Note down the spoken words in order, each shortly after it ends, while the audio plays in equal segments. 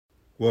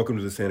Welcome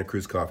to the Santa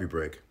Cruz Coffee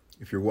Break.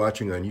 If you're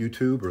watching on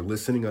YouTube or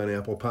listening on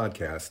Apple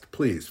Podcast,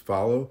 please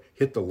follow,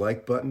 hit the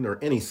like button, or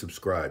any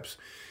subscribes.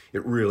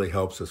 It really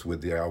helps us with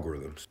the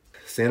algorithms.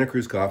 Santa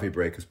Cruz Coffee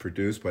Break is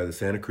produced by the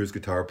Santa Cruz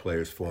Guitar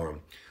Players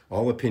Forum.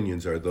 All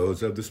opinions are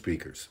those of the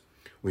speakers.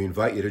 We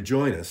invite you to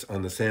join us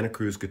on the Santa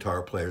Cruz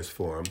Guitar Players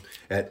Forum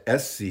at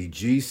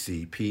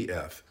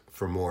SCGCPF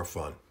for more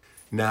fun.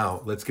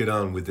 Now, let's get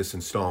on with this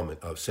installment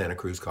of Santa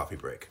Cruz Coffee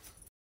Break.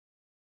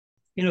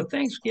 You know,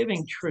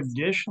 Thanksgiving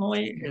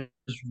traditionally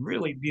is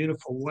really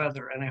beautiful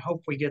weather, and I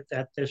hope we get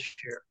that this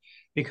year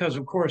because,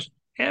 of course,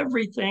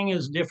 everything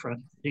is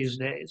different these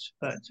days.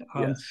 But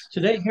Yes.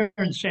 today here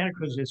in Santa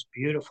Cruz, it's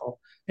beautiful.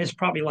 It's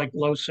probably like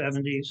low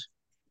 70s.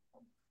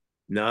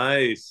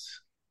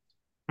 Nice.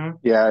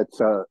 Yeah,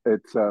 it's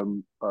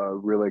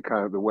really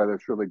kind of the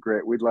weather's really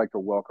great. We'd like to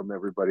welcome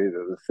everybody to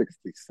the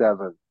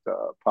 67th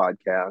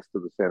podcast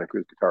of the Santa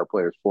Cruz Guitar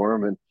Players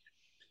Forum. And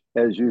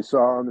as you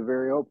saw in the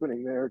very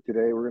opening there,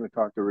 today we're going to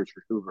talk to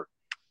Richard Hoover.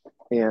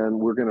 And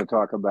we're going to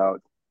talk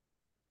about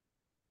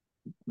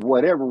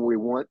whatever we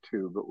want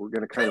to, but we're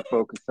going to kind of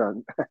focus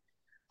on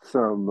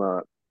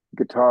some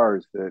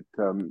guitars that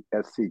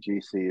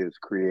SCGC is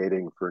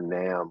creating for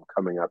NAMM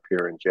coming up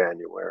here in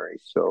January.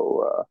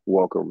 So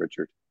welcome,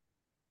 Richard.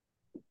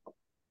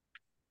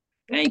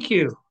 Thank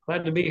you.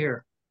 Glad to be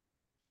here.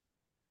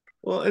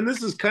 Well, and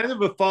this is kind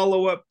of a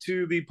follow-up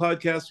to the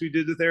podcast we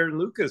did with Aaron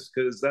Lucas,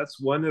 because that's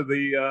one of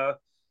the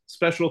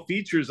special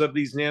features of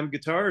these NAMM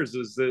guitars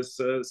is this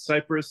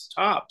Cypress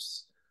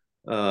tops,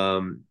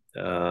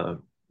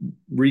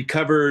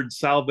 recovered,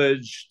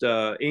 salvaged,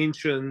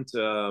 ancient,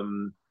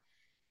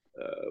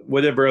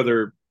 whatever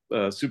other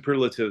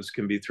superlatives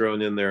can be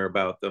thrown in there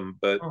about them.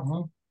 But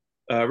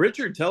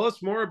Richard, tell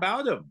us more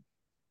about them.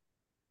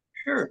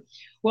 Sure.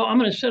 Well, I'm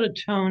going to set a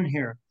tone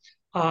here.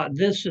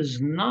 This is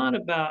not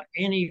about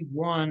any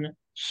one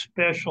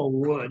special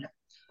wood,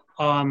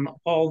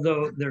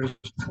 although there's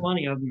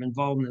plenty of them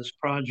involved in this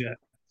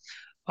project.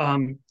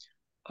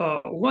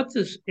 What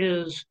this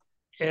is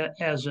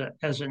as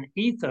an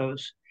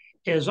ethos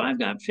is I've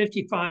got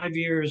 55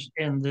 years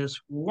in this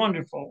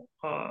wonderful,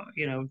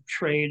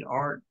 trade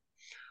art.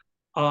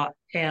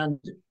 And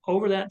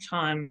over that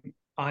time,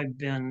 I've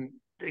been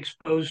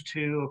exposed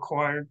to,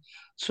 acquired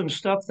some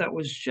stuff that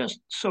was just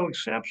so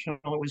exceptional.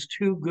 It was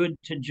too good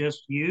to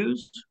just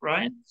use,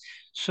 right?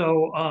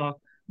 So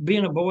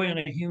being a boy and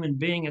a human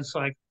being, it's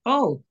like,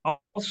 oh, I'll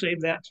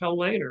save that till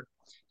later.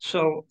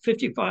 So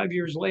 55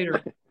 years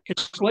later,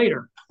 it's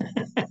later.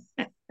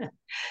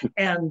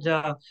 And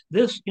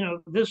this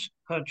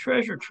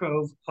treasure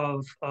trove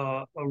of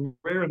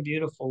rare and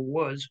beautiful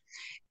woods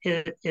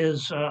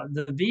is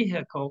the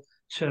vehicle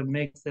to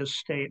make this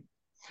statement.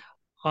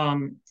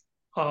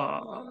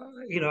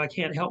 I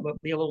can't help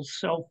but be a little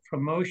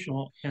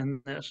self-promotional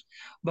in this.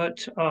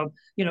 But, over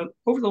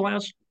the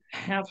last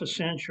half a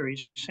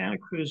century, Santa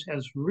Cruz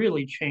has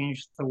really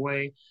changed the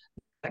way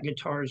that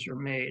guitars are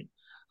made.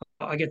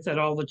 I get that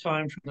all the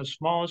time from the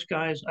smallest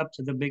guys up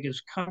to the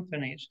biggest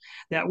companies,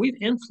 that we've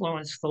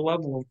influenced the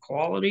level of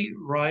quality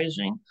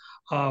rising,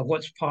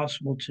 what's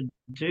possible to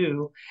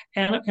do,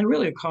 and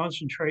really a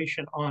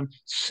concentration on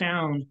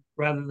sound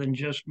rather than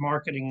just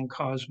marketing and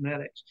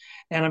cosmetics.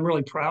 And I'm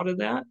really proud of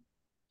that.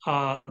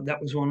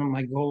 That was one of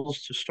my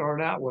goals to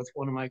start out with.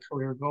 One of my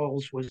career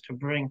goals was to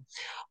bring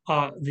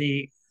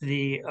the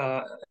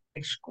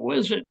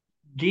exquisite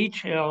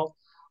detail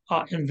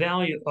and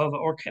value of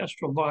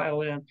orchestral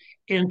violin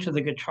into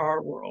the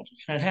guitar world.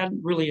 And it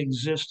hadn't really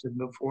existed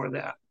before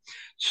that.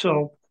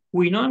 So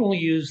we not only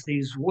use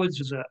these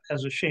woods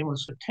as a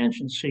shameless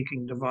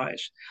attention-seeking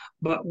device,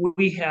 but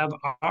we have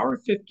our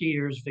 50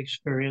 years of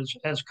experience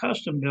as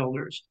custom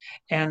builders,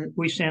 and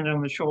we stand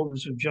on the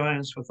shoulders of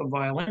giants with a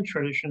violin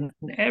tradition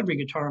and every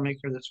guitar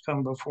maker that's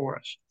come before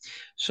us.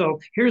 So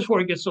here's where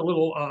it gets a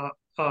little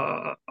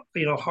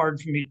hard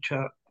for me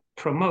to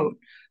promote.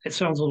 It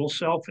sounds a little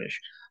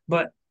selfish,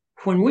 but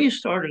when we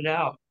started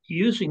out,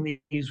 using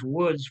these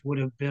woods would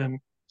have been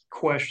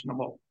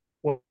questionable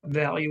what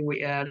value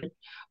we added.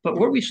 But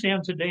where we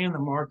stand today in the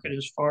market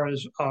as far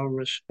as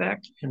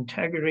respect,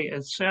 integrity,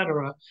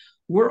 etc.,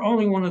 we're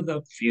only one of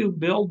the few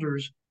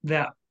builders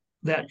that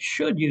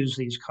should use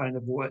these kind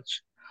of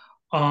woods.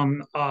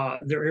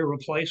 They're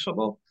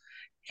irreplaceable,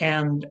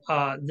 and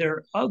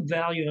they're of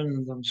value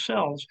in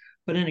themselves,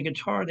 but in a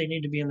guitar, they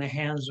need to be in the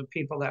hands of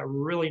people that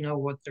really know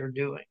what they're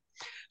doing.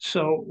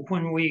 So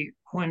when we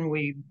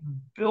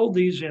build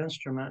these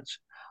instruments,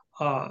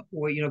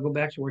 we go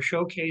back to, we're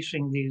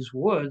showcasing these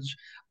woods,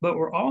 but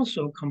we're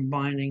also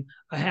combining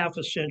a half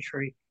a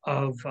century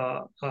of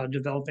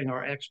developing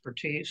our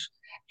expertise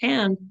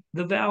and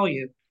the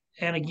value.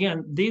 And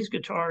again, these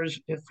guitars,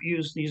 if you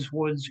use these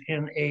woods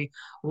in a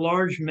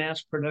large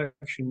mass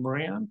production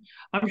brand,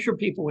 I'm sure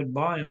people would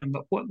buy them,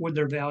 but what would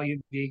their value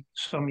be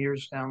some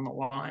years down the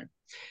line?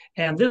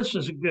 And this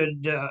is a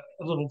good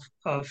little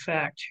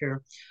fact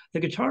here.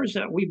 The guitars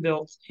that we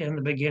built in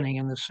the beginning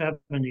in the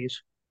 70s,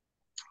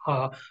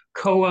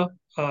 Koa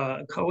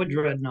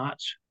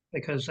dreadnoughts,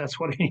 because that's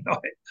what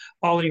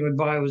all he would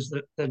buy was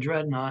the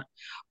dreadnought.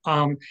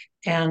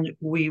 And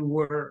we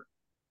were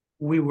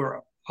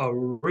a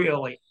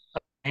really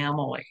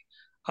family.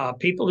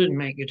 People didn't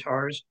make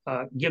guitars.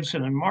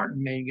 Gibson and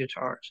Martin made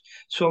guitars.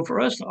 So for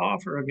us to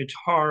offer a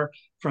guitar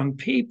from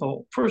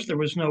people, first, there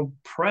was no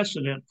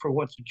precedent for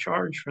what to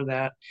charge for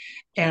that.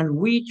 And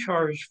we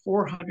charged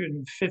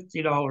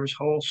 $450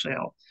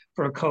 wholesale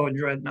for a Koa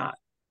Dreadnought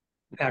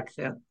back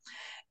then.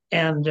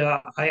 And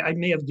I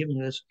may have given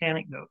you this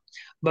anecdote,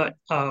 but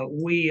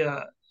we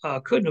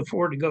couldn't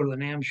afford to go to the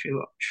NAMM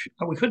show.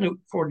 We couldn't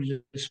afford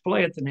to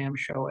display at the NAMM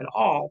show at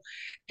all.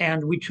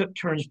 And we took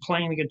turns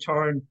playing the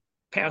guitar and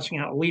passing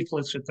out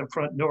leaflets at the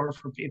front door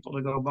for people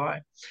to go by.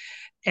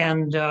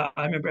 And I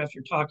remember after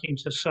talking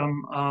to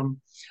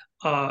some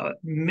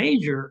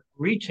major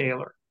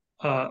retailer,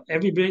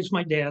 everybody's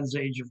my dad's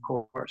age, of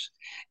course.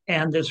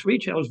 And this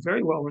retailer is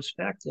very well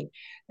respected.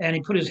 And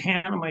he put his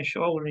hand on my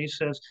shoulder and he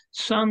says,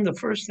 "Son, the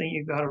first thing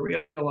you've got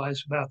to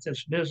realize about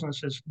this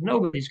business is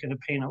nobody's going to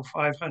pay no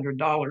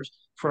 $500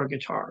 for a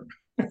guitar."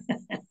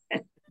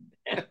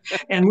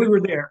 And we were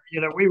there,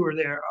 we were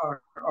there.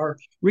 Our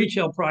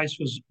retail price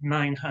was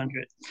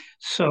 $900.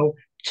 So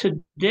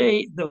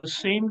today, those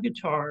same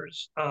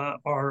guitars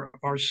are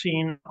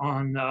seen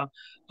on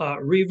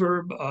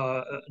Reverb,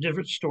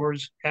 different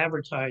stores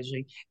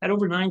advertising at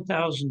over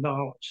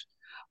 $9,000.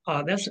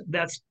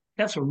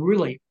 That's a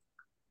really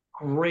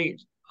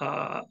great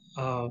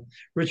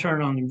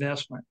return on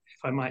investment,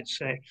 if I might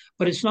say.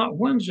 But it's not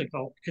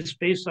whimsical. It's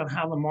based on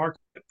how the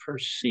market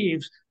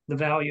perceives the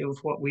value of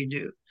what we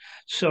do.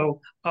 So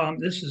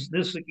this is a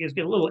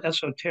little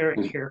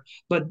esoteric here,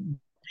 but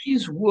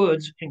these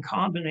woods, in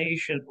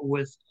combination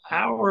with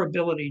our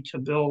ability to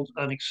build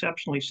an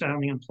exceptionally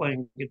sounding and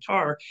playing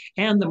guitar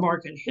and the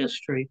market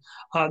history,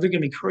 they're going to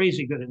be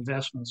crazy good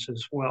investments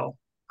as well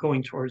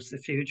going towards the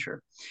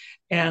future.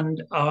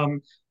 And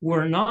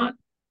we're not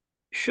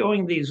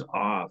showing these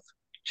off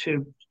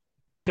to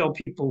tell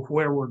people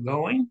where we're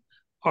going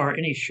or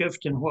any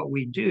shift in what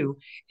we do.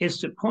 Is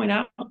to point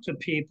out to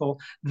people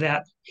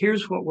that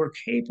here's what we're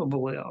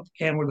capable of,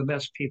 and we're the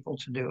best people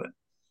to do it.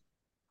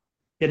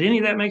 Did any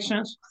of that make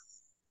sense?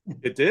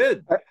 It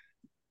did.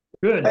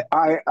 Good.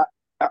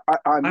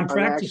 I'm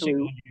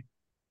practicing.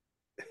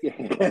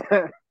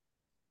 Actually,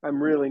 I'm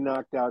really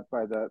knocked out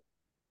by that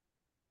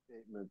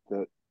statement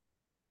that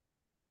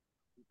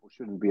people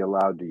shouldn't be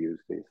allowed to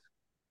use these.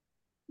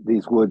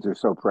 These woods are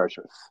so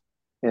precious,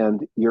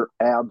 and you're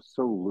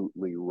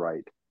absolutely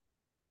right.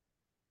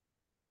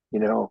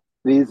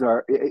 These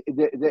are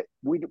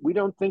we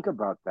don't think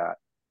about that.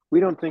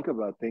 We don't think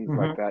about things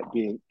like that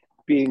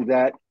being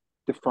that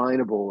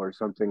definable or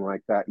something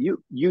like that.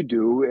 You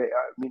do,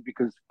 I mean,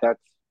 because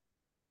that's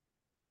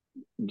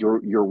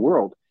your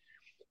world.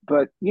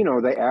 But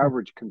the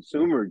average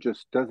consumer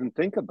just doesn't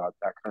think about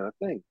that kind of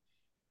thing.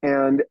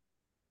 And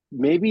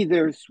maybe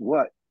there's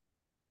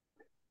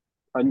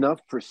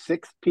enough for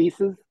 6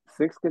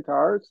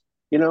 guitars.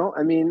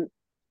 I mean,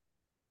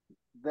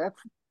 that's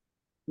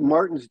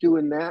Martin's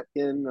doing that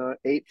in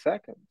 8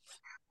 seconds.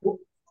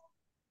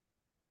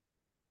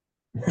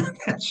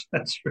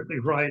 That's really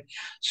right.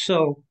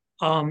 So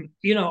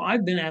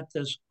I've been at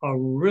this a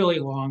really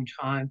long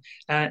time,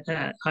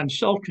 and I'm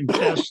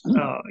self-confessed,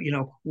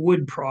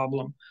 wood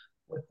problem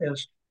with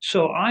this.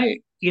 So I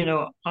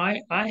have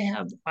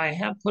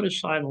put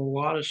aside a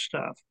lot of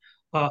stuff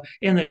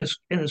in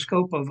the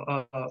scope of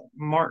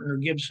Martin or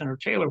Gibson or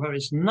Taylor, but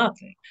it's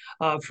nothing.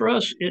 For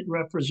us, it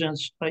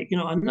represents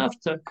enough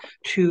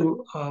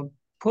to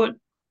put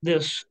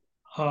this.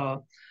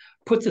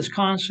 Put this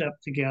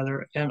concept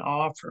together and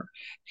offer.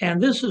 And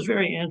this is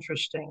very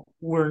interesting.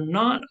 We're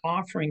not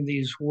offering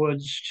these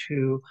woods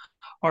to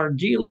our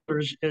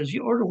dealers as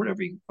you order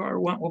whatever you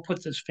want, we'll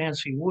put this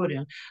fancy wood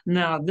in.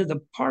 Now, the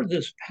part of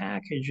this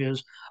package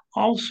is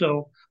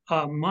also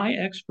my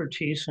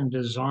expertise in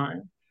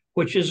design,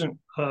 which isn't,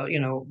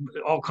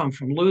 all come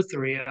from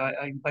Luthery.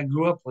 I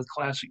grew up with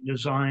classic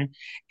design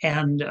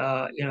and,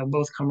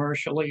 both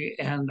commercially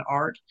and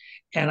art.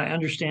 And I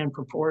understand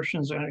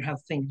proportions. I know how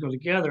things go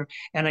together.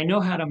 And I know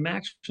how to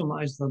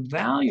maximize the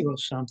value of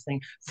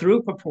something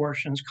through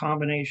proportions,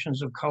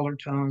 combinations of color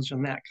tones,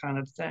 and that kind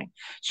of thing.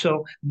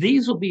 So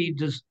these will be,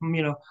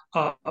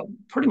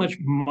 pretty much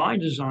my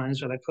designs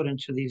that I put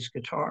into these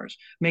guitars,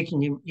 making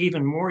them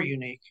even more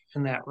unique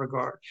in that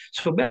regard.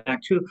 So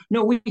back to,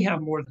 no, we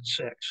have more than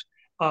 6.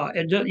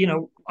 I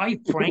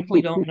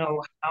frankly don't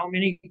know how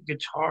many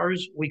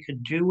guitars we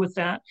could do with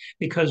that,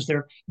 because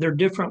they're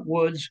different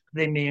woods.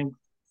 They may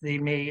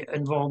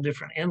involve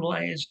different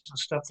inlays and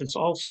stuff that's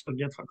also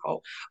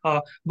difficult.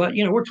 But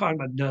we're talking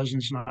about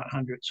dozens, not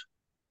hundreds.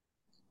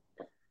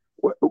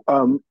 What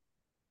are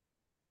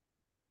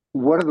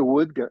the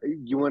wood?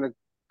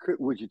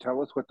 Would you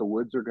tell us what the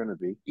woods are going to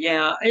be?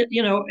 Yeah,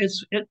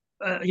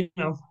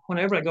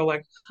 whenever I go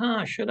like,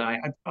 should I?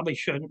 I probably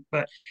shouldn't.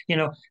 But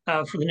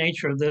for the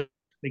nature of this,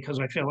 because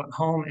I feel at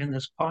home in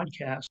this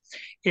podcast,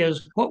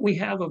 is what we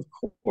have, of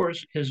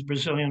course, is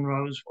Brazilian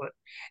rosewood.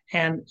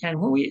 And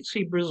when we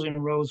see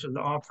Brazilian rosewood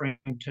offering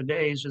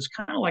today's, it's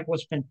kind of like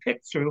what's been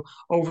picked through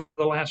over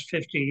the last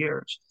 50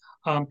 years.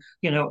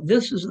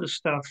 This is the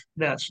stuff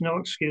that's no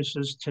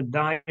excuses to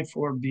die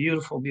for.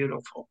 Beautiful,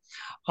 beautiful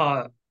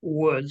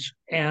woods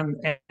and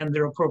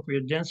their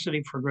appropriate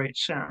density for great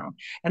sound.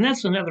 And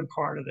that's another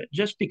part of it.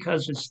 Just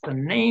because it's the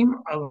name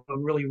of a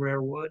really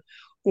rare wood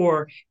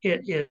or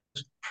it is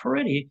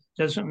pretty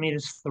doesn't mean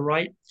it's the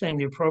right thing,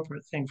 the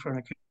appropriate thing for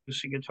an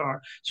acoustic guitar.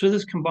 So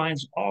this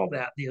combines all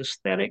that, the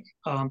aesthetic,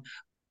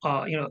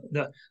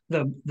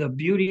 the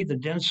beauty, the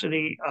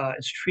density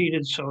is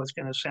treated so it's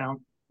going to sound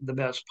the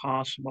best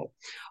possible.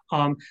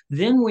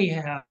 Then we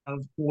have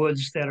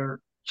woods that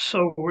are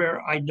so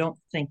rare, I don't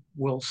think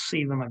we'll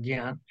see them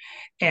again.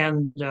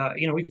 And,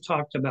 we've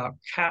talked about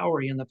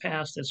Cowrie in the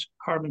past that's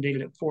carbon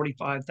dated at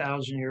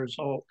 45,000 years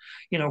old.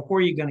 Where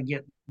are you going to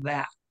get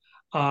that?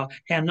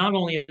 And not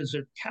only is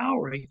it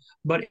Cowrie,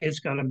 but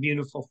it's got a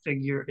beautiful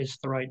figure, it's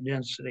the right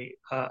density,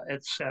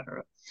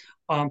 etc.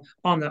 On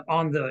the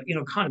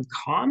kind of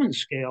common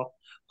scale,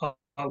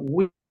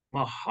 we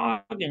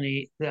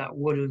mahogany that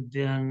would have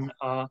been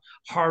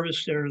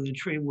harvested or the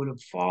tree would have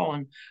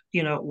fallen,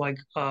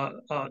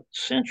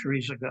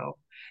 centuries ago.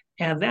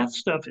 And that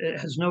stuff, it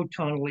has no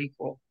tonal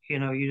equal.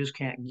 You just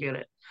can't get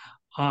it.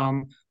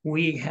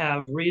 We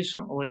have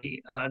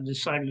recently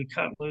decided to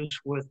cut loose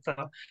with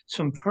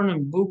some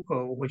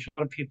Pernambuco, which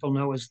a lot of people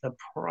know as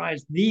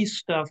the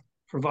stuff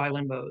for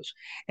violin bows.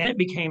 And it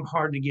became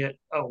hard to get,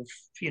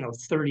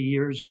 30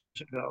 years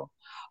ago,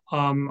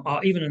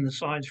 even in the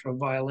size for a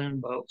violin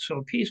bow. So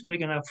a piece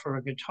big enough for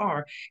a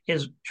guitar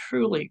is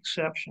truly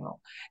exceptional.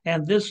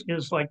 And this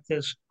is like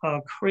this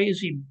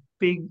crazy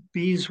big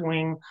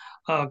beeswing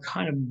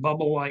kind of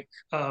bubble-like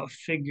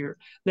figure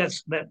that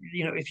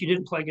if you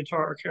didn't play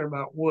guitar or care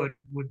about wood,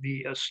 would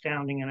be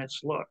astounding in its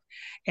look.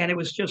 And it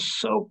was just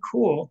so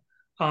cool.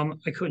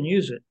 I couldn't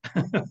use it.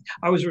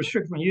 I was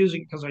restricted from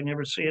using it because I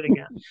never see it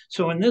again.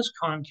 So in this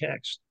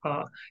context,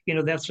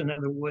 that's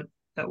another wood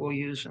that we'll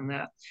use in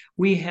that.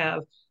 We have,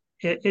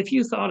 if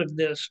you thought of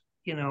this,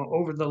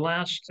 over the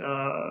last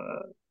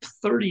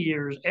 30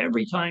 years,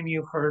 every time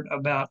you heard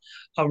about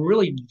a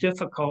really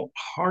difficult,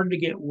 hard to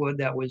get wood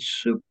that was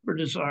super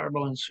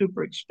desirable and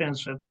super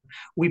expensive,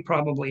 we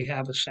probably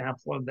have a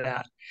sample of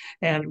that.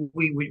 And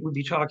we would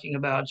be talking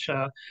about,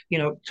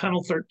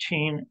 Tunnel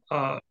 13,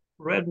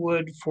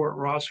 redwood, Fort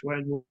Ross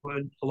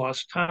redwood,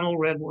 Lost Tunnel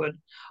redwood,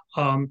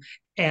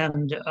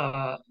 and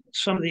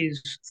some of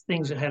these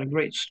things that had a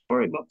great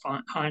story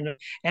behind it.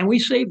 And we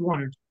saved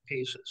one or two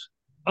pieces.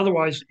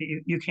 Otherwise,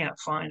 you can't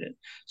find it.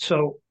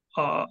 So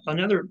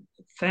another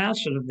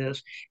facet of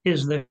this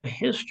is the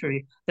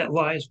history that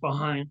lies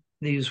behind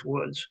these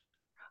woods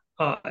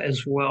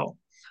as well.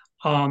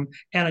 And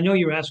I know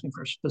you're asking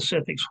for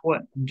specifics.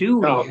 What do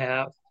we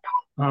have?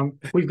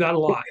 We've got a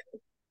lot,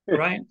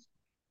 right?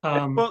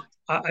 Well,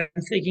 I'm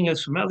thinking of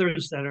some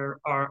others that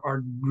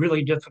are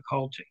really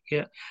difficult to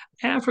get.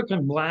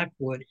 African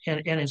blackwood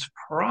in its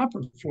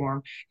proper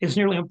form is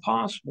nearly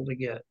impossible to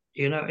get.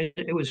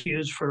 It was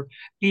used for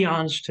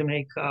eons to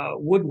make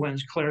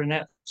woodwinds,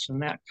 clarinets, and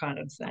that kind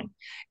of thing.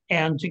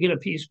 And to get a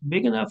piece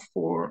big enough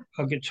for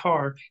a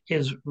guitar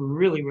is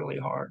really, really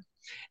hard.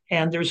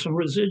 And there's some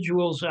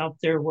residuals out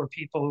there where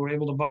people were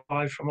able to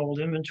buy from old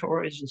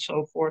inventories and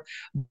so forth,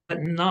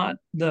 but not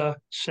the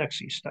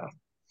sexy stuff.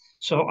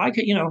 So I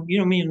could,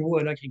 me and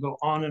wood, I could go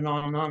on and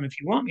on and on. If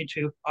you want me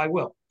to, I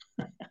will.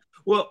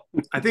 Well,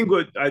 I think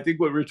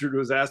what Richard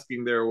was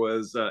asking there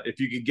was if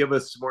you could give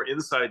us more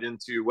insight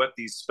into what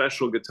these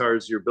special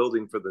guitars you're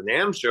building for the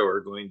NAMM show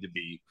are going to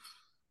be,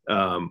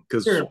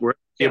 because we're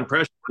the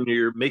impression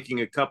you're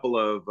making a couple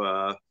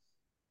of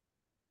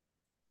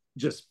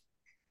just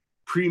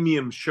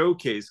premium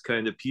showcase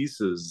kind of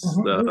pieces.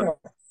 We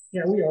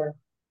are.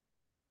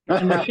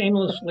 And we're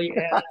shamelessly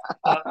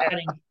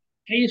adding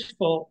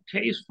tasteful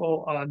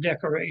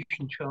decoration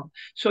to them.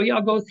 So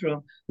I'll go through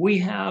them. We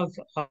have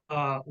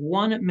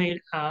one made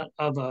out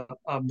of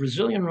a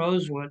Brazilian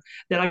rosewood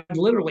that I've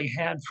literally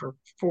had for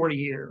 40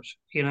 years.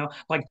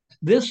 Like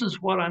this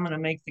is what I'm going to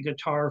make the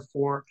guitar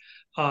for.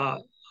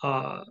 The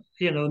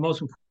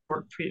most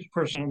important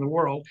person in the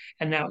world,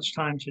 and now it's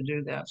time to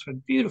do that. So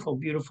beautiful,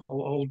 beautiful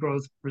old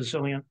growth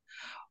Brazilian.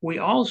 We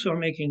also are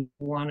making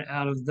one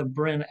out of the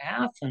Bryn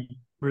Athyn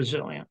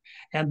Brazilian,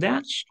 and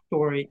that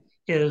story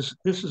is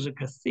this is a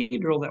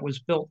cathedral that was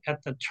built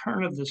at the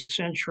turn of the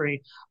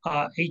century,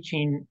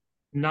 1890s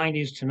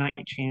to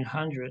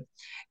 1900.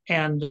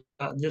 And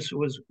this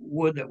was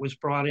wood that was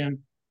brought in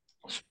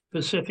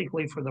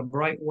specifically for the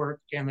bright work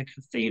and the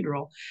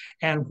cathedral.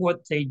 And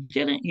what they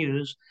didn't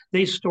use,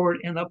 they stored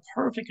in the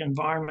perfect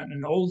environment,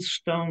 an old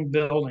stone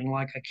building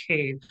like a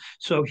cave.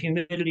 So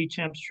humidity,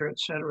 temperature, et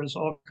cetera, is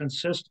all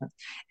consistent.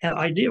 And the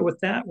idea with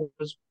that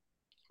was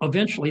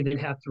eventually they'd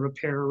have to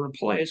repair or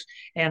replace.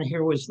 And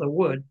here was the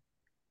wood.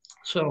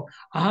 So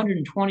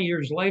 120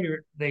 years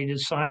later, they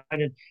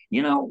decided,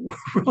 we're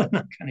really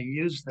not going to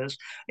use this.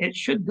 It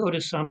should go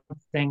to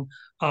something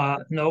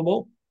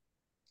noble.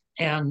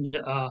 And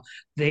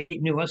they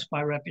knew us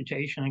by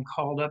reputation and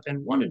called up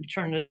and wanted to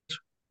turn this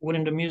wood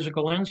into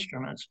musical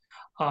instruments.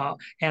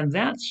 And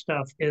that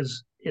stuff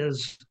is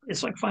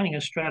it's like finding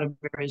a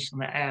Stradivarius in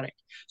the attic.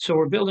 So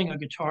we're building a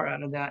guitar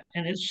out of that,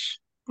 and it's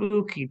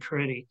spooky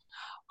pretty.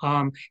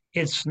 Um,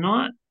 it's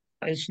not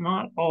it's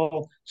not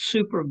all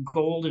super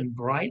gold and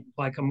bright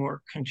like a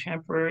more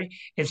contemporary.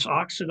 It's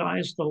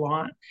oxidized a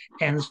lot,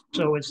 and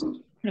so it's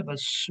kind of a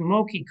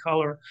smoky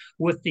color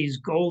with these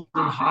golden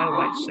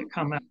highlights that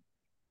come out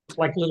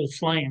like little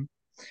flame.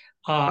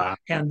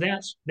 And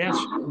that's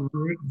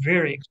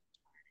very.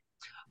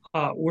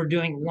 We're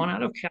doing one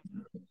out of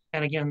California,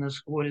 and again,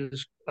 this wood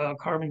is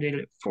carbon dated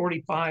at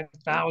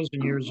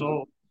 45,000 years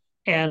old,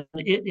 and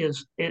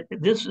this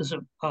is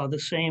the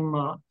same.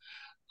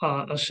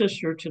 A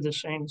sister to the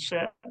same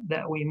set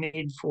that we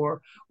made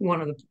for one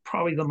of the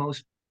probably the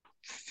most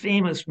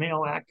famous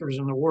male actors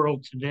in the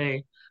world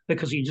today,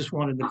 because he just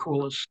wanted the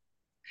coolest.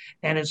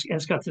 And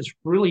it's got this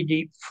really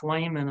deep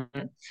flame in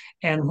it.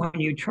 And when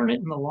you turn it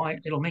in the light,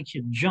 it'll make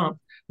you jump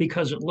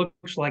because it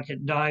looks like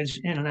it dives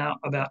in and out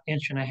about an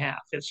inch and a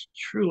half. It's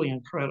truly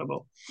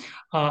incredible.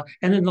 And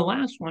then the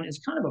last one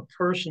is kind of a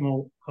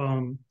personal,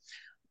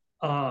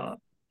 uh,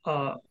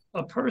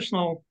 a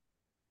personal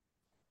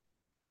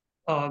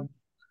uh,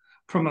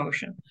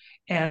 promotion.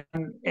 And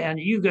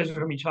you guys have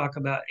heard me talk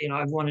about,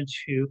 I've wanted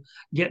to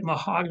get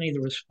mahogany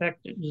the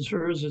respect it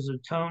deserves as a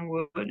tone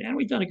wood, and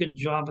we've done a good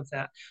job at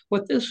that.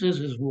 What this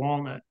is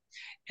walnut,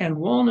 and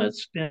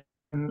walnut's been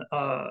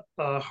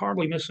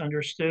hardly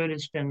misunderstood.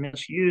 It's been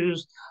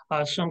misused.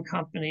 Some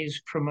companies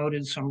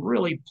promoted some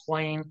really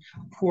plain,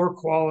 poor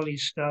quality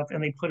stuff,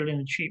 and they put it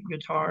in cheap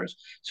guitars.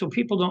 So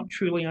people don't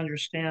truly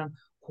understand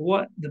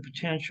what the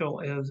potential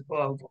is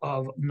of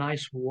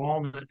nice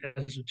walnut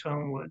as a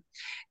tone wood.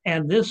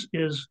 And this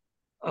is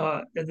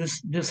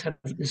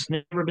this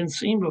never been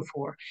seen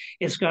before.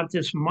 It's got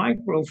this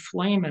micro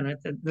flame in it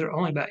that they're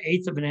only about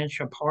eighth of an inch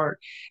apart.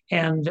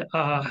 And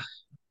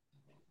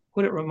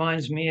what it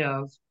reminds me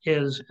of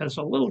is as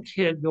a little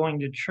kid going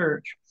to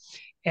church,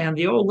 and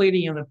the old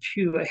lady in the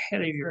pew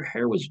ahead of you, her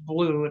hair was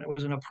blue and it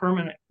was in a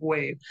permanent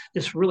wave,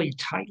 this really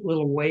tight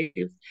little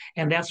wave.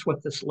 And that's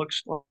what this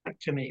looks like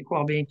to me,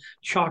 while being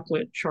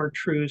chocolate,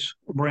 chartreuse,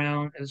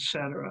 brown,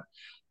 etc.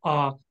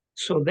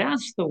 So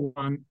that's the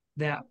one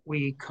that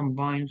we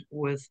combined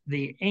with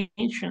the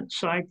ancient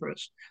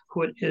cypress.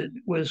 It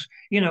was,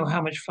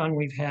 how much fun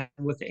we've had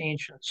with the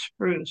ancient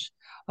spruce.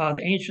 The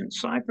ancient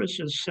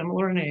cypress is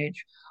similar in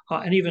age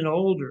and even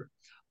older,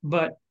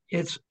 but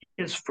it's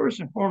first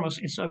and foremost,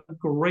 it's a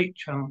great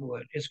tone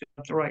wood. It's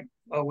got the right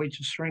weight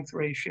to strength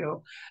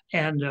ratio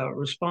and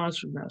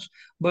responsiveness.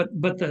 But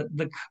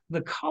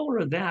the color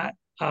of that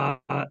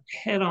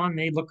head on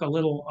may look a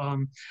little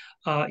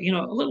a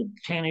little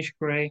tannish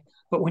gray,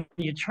 but when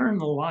you turn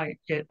the light,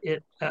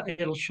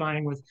 it'll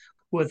shine with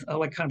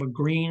like kind of a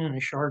green and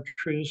a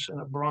chartreuse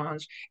and a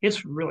bronze.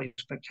 It's really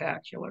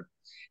spectacular.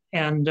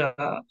 And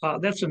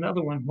that's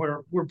another one where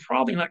we're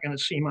probably not going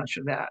to see much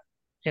of that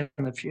in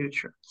the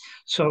future.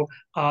 So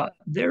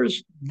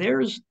there's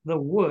the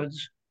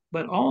woods,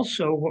 but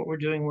also what we're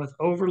doing with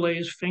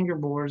overlays,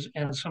 fingerboards,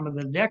 and some of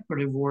the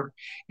decorative work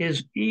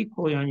is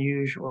equally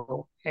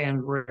unusual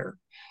and rare.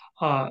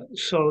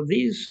 So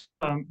these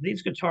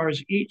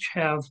guitars each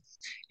have,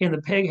 in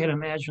the peg head,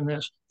 imagine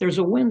this, there's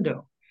a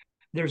window.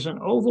 There's an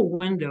oval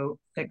window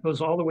that goes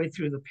all the way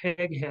through the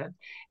peg head,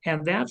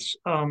 and that's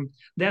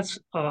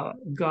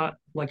got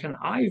like an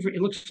ivory.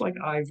 It looks like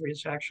ivory.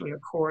 It's actually a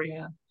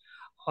corian.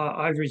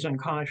 Ivory's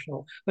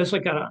unconscionable, but it's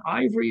like got an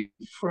ivory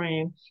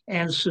frame,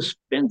 and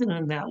suspended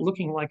in that,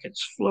 looking like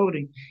it's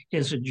floating,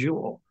 is a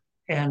jewel.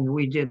 And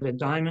we did a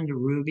diamond, a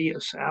ruby, a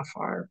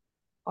sapphire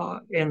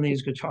in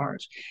these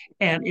guitars,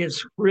 and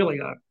it's really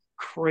a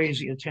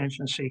crazy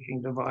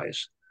attention-seeking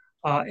device.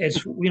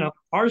 It's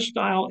our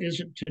style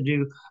isn't to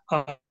do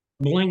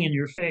bling in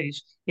your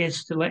face.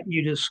 It's to let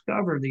you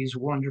discover these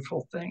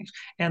wonderful things,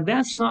 and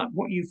that's not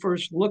what you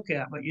first look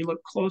at. But you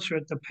look closer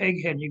at the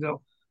peg head, and you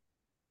go,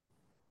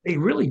 they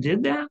really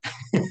did that.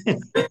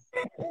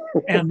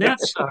 And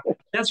that's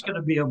going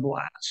to be a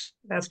blast.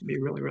 That's going to be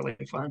really, really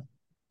fun.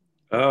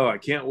 Oh, I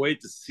can't wait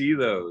to see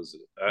those.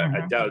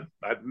 I doubt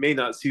I may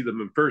not see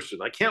them in person.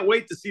 I can't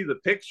wait to see the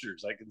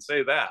pictures. I can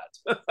say that.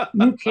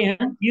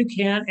 You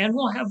can, and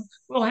we'll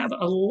have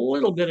a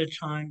little bit of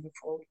time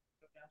before we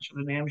go down to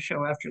the NAMM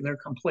show after they're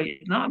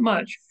complete. Not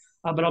much,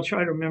 but I'll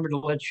try to remember to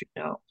let you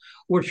know.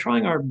 We're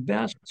trying our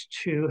best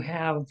to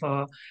have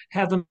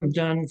them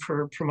done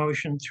for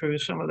promotion through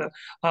some of the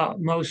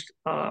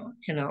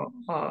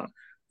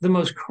the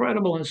most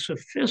credible and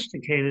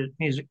sophisticated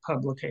music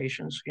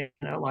publications,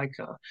 like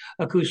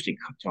Acoustic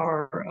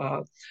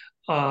Guitar,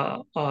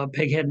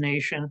 Peghead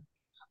Nation,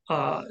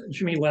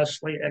 Jimmy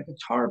Leslie, a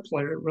guitar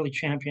player, really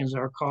champions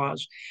our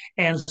cause.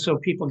 And so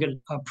people get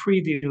a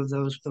preview of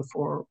those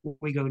before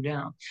we go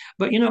down.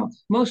 But,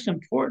 most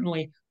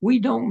importantly, we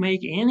don't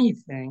make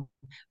anything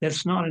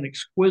that's not an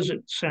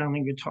exquisite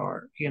sounding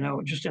guitar,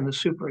 just in the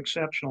super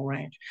exceptional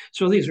range.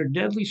 So these are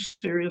deadly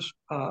serious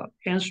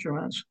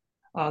instruments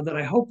that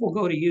I hope will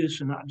go to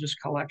use and not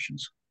just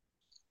collections.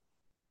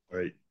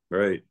 Right,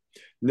 right.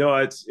 No,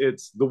 it's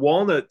the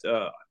walnut.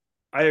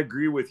 I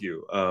agree with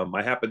you.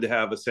 I happen to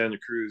have a Santa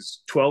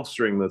Cruz 12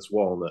 string that's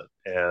walnut,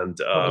 and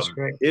that's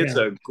great. it's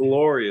a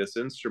glorious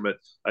instrument.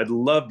 I'd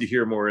love to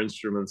hear more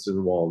instruments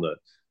in walnut.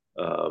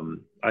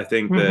 I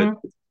think that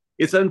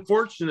it's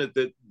unfortunate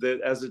that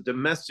as a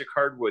domestic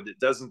hardwood, it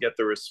doesn't get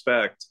the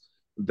respect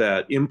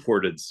that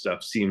imported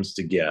stuff seems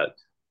to get.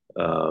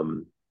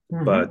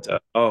 But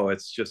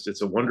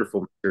it's a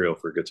wonderful material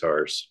for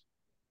guitars.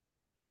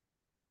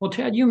 Well,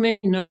 Ted, you may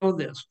know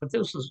this, but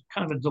this is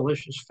kind of a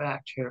delicious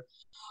fact here.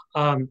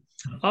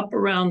 Up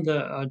around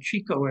the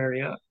Chico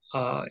area,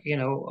 going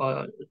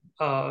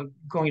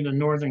to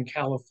Northern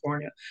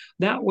California,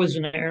 that was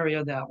an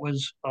area that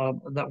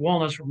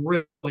walnuts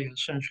were really an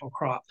essential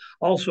crop.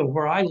 Also,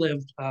 where I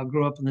lived,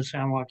 grew up in the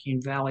San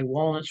Joaquin Valley,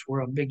 walnuts were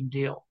a big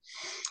deal.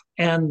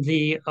 And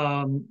the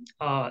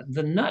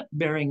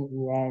nut-bearing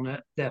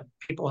walnut that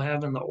people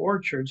have in the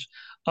orchards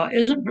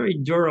isn't very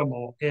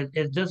durable.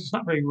 It's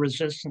not very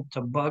resistant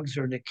to bugs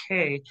or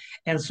decay,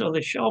 and so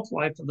the shelf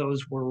life of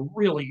those were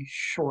really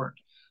short.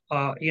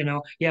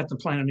 You have to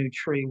plant a new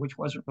tree, which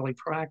wasn't really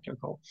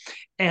practical.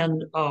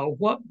 And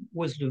what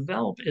was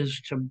developed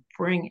is to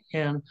bring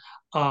in,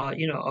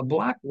 a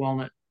black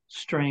walnut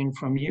strain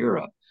from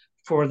Europe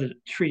for the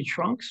tree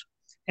trunks,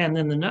 and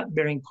then the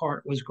nut-bearing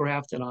part was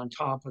grafted on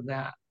top of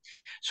that.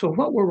 So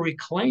what we're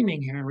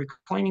reclaiming here, and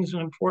reclaiming is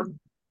an important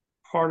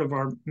part of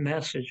our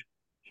message,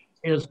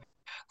 is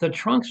the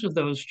trunks of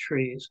those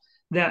trees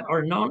that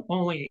are not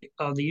only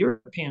the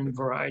European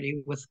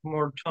variety with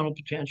more tonal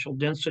potential,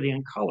 density,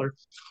 and color,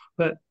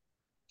 but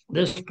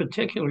this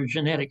particular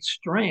genetic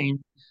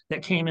strain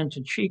that came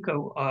into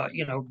Chico, a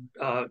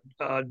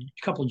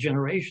couple of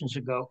generations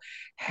ago,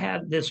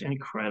 had this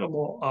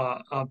incredible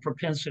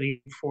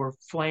propensity for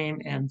flame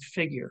and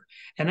figure.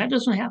 And that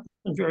doesn't happen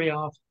very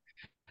often.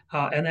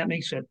 And that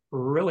makes it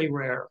really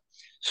rare.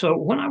 So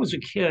when I was a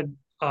kid,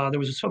 there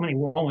was so many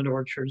walnut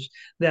orchards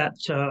that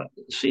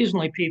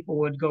seasonally people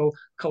would go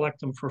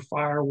collect them for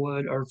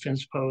firewood or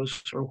fence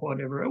posts or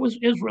whatever. It was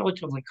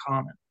relatively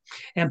common.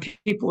 And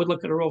people would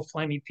look at a real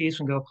flamey piece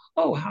and go,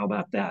 oh, how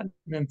about that? And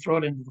then throw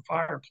it into the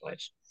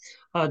fireplace.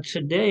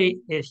 Today,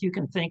 if you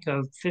can think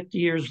of 50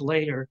 years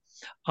later,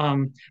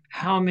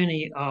 how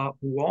many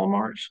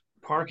Walmarts,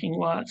 parking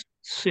lots,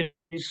 cities,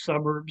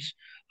 suburbs,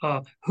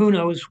 who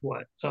knows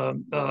what,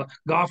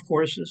 golf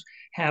courses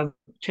have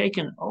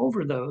taken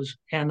over those,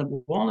 and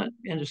the walnut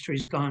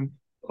industry's gone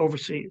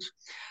overseas.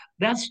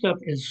 That stuff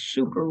is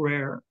super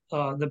rare.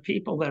 The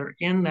people that are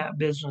in that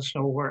business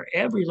know where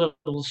every little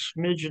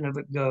smidgen of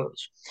it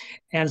goes.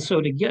 And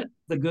so to get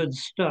the good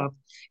stuff,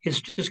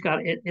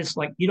 it's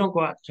like you don't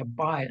go out to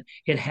buy it.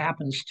 It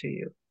happens to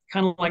you,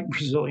 kind of like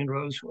Brazilian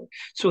rosewood.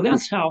 So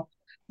that's how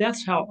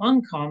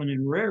uncommon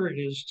and rare it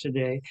is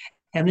today.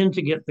 And then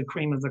to get the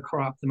cream of the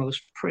crop, the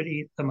most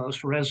pretty, the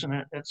most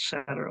resonant,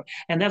 etc.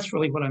 And that's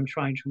really what I'm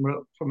trying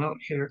to promote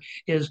here,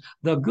 is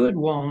the good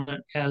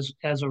walnut as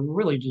a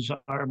really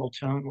desirable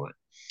tone wood.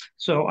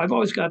 So I've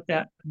always got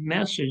that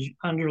message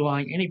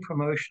underlying any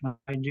promotion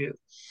I do,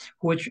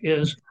 which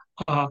is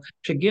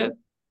to get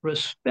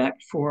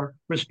respect for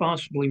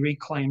responsibly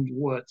reclaimed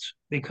woods,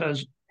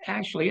 because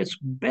actually it's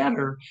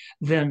better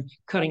than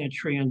cutting a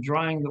tree and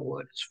drying the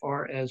wood as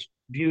far as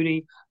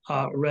beauty,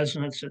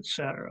 resonance,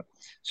 etc.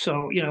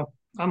 So,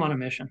 I'm on a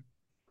mission.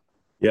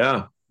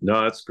 Yeah,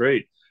 no, that's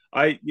great.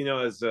 When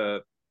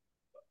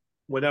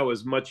I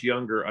was much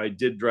younger, I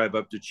did drive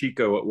up to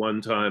Chico at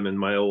one time in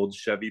my old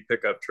Chevy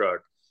pickup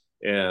truck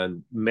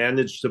and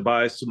managed to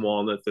buy some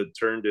walnut that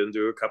turned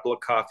into a couple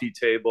of coffee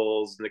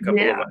tables and a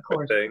couple of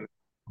other things.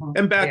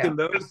 And back in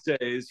those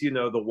days,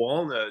 the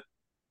walnut,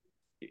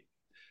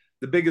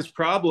 the biggest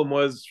problem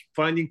was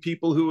finding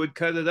people who would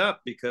cut it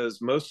up,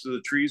 because most of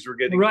the trees were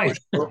getting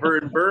pushed over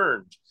and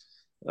burned.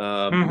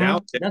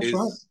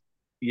 Nowadays,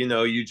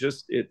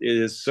 it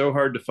is so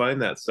hard to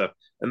find that stuff.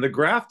 And the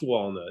graft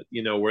walnut,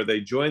 where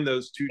they join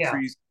those two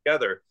trees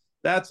together,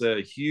 that's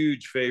a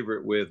huge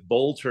favorite with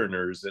bowl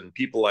turners and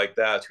people like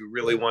that who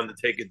really want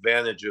to take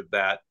advantage of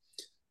that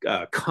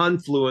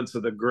confluence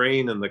of the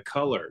grain and the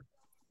color.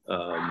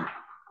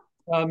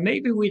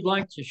 Maybe we'd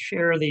like to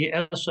share the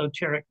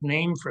esoteric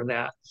name for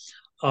that.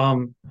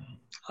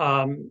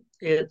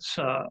 It's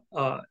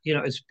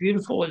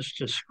beautiful, it's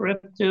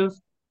descriptive,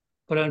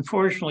 but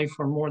unfortunately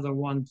for more than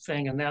one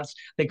thing, and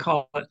they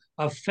call it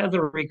a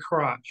feathery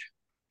crotch.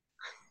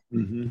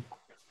 Mm-hmm.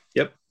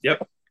 Yep.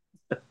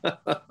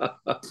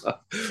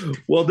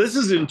 Well, this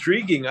is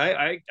intriguing.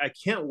 I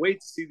can't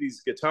wait to see these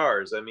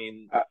guitars. I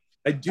mean,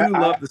 I do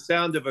love the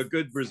sound of a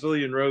good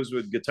Brazilian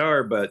rosewood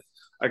guitar, but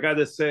I got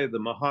to say the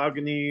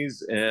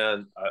mahoganies,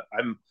 and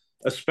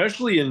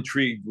especially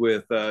intrigued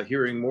with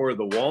hearing more of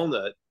the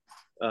walnut.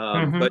 But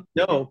Mm-hmm.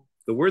 no,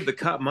 the word that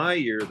caught my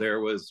ear there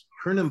was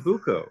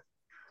Pernambuco.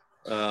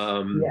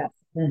 Yeah. Yeah,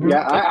 Mm-hmm.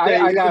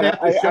 You're gonna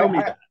have to show me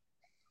that.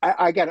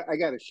 I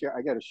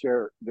gotta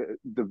share the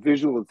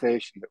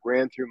visualization that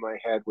ran through my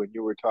head when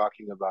you were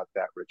talking about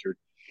that, Richard.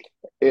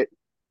 It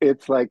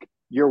it's like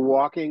you're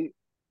walking.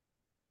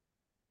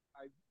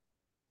 I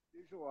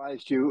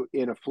visualized you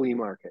in a flea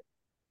market.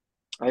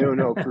 I don't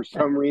know, for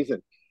some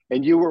reason,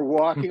 and you were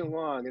walking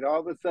along, and all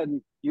of a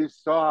sudden you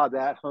saw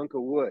that hunk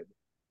of wood.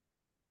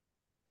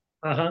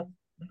 Uh-huh.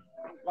 Your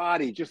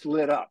body just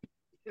lit up.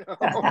 You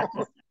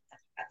know?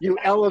 You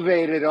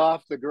elevated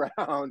off the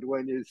ground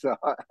when you saw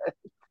it.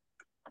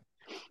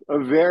 A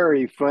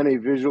very funny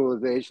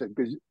visualization,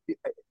 because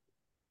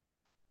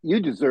you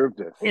deserve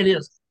this. It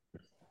is.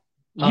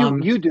 You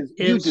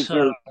It's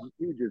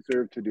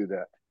deserve to do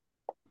that.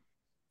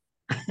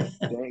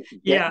 Dang,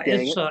 yeah,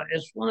 dang it.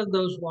 it's one of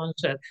those ones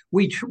that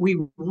we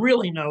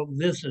really know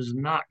this is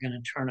not going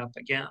to turn up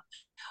again.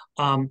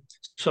 Um,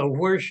 so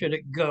where should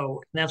it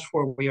go? And that's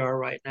where we are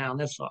right now. And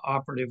that's the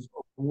operative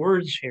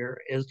words here.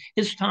 Is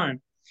it's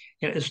time.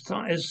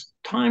 It's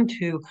time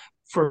to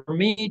for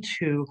me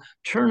to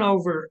turn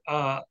over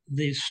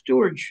the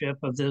stewardship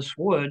of this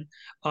wood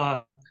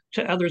to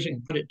others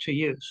and put it to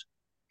use.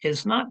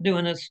 It's not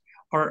doing us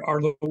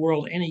or the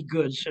world any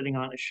good sitting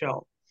on a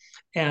shelf.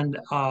 And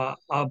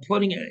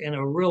putting it in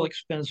a real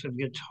expensive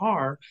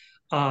guitar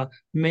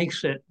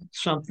makes it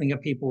something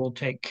that people will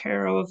take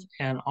care of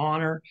and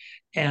honor.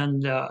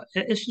 And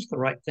it's just the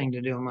right thing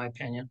to do, in my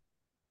opinion.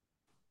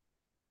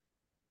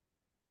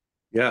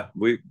 Yeah,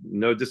 we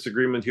no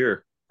disagreement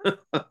here.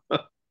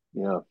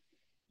 Yeah.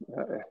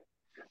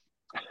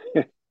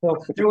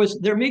 Well,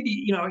 there may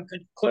be, I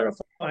could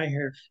clarify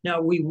here.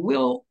 Now we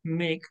will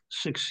make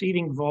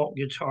succeeding vault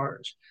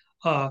guitars,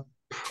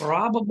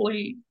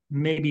 probably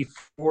maybe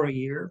for a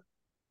year,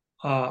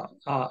 uh,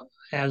 uh,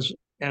 as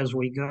as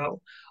we go,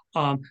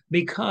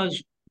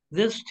 because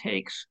this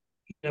takes,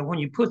 when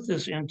you put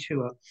this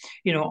into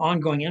a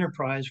ongoing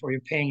enterprise where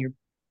you're paying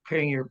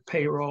your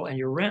payroll and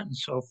your rent and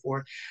so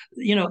forth.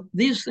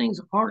 These things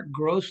aren't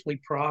grossly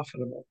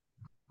profitable.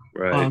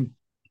 Right. Um,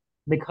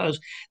 because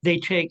they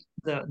take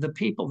the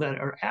people that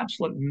are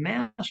absolute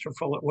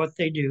masterful at what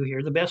they do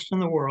here, the best in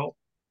the world,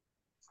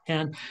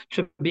 and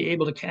to be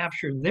able to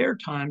capture their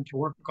time to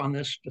work on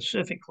this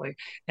specifically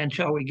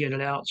until we get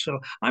it out. So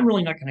I'm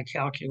really not going to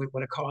calculate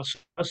what it costs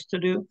us to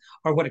do,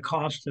 or what it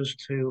costs us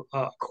to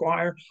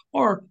acquire,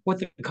 or what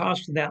the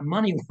cost of that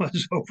money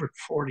was over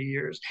 40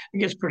 years. It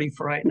gets pretty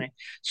frightening.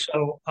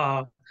 So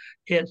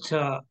it's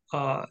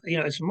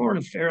more an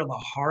affair of the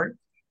heart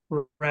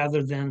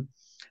rather than.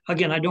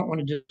 Again, I don't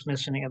want to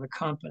dismiss any other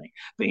company,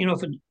 but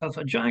if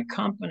a giant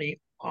company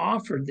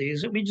offered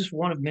these, it'd be just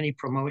one of many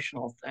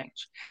promotional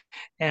things,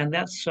 and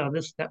that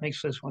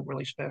makes this one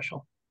really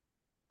special.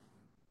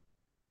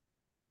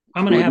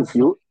 I'm going to have Wouldn't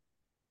you?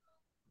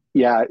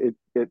 Yeah,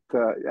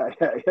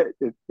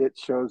 it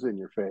shows in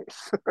your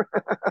face.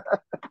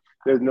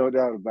 There's no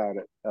doubt about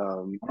it.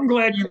 I'm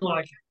glad you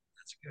like it.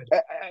 That's good.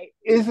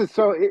 Is it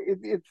so?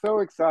 It's so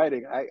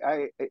exciting.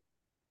 I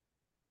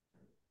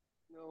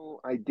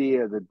no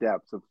idea the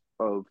depth of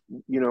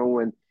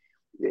when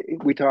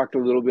we talked a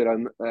little bit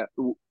on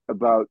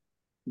about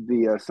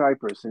the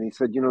Cypress, and he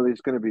said,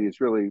 there's going to be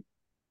these really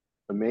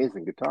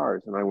amazing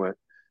guitars, and I went,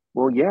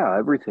 well, yeah,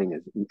 everything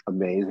is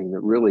amazing that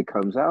really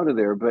comes out of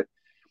there, but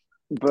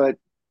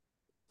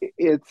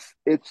it's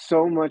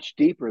so much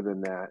deeper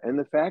than that, and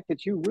the fact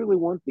that you really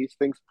want these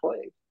things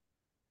played,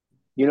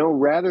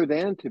 rather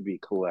than to be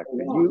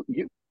collected,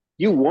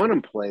 you want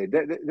them played.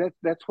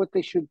 That's what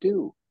they should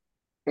do,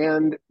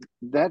 and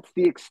that's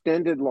the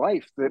extended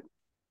life that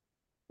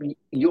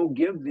you'll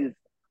give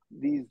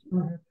these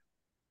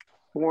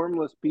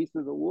formless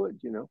pieces of wood.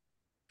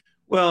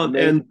 Well,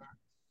 Amazing. and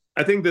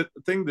I think that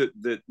the thing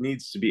that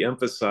needs to be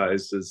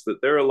emphasized is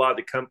that there are a lot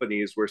of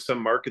companies where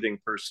some marketing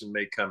person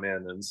may come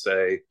in and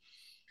say,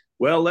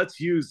 well, let's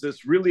use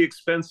this really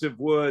expensive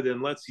wood,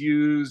 and let's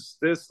use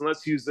this, and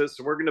let's use this,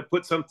 and we're going to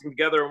put something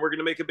together, and we're going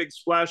to make a big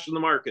splash in the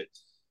market.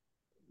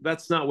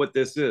 That's not what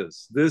this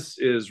is. This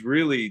is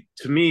really,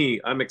 to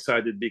me, I'm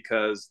excited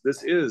because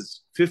this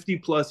is 50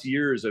 plus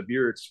years of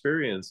your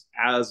experience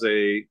as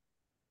a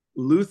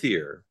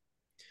luthier,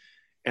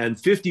 and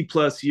 50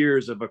 plus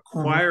years of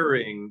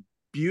acquiring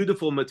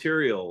beautiful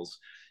materials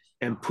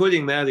and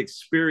putting that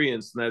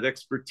experience and that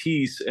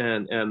expertise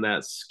and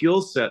that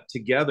skill set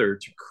together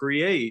to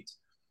create.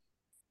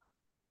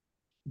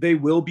 They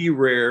will be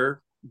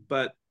rare,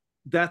 but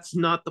that's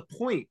not the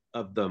point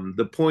of them.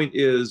 The point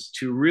is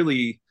to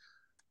really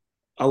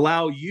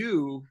allow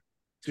you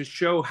to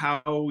show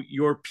how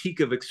your peak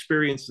of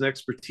experience and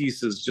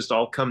expertise has just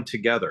all come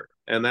together,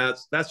 and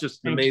that's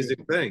just an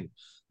amazing thing.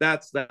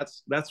 That's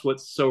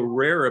what's so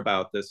rare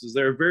about this, is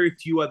there are very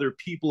few other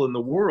people in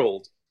the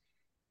world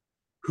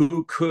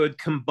who could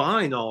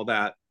combine all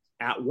that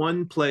at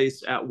one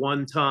place at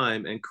one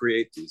time and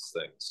create these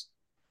things.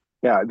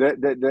 Yeah,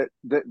 the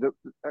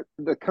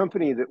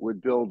company that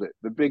would build it,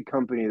 the big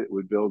company that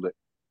would build it,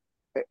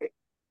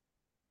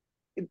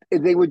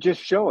 they would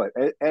just show it,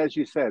 as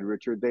you said,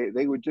 Richard.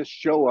 They would just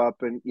show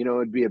up, and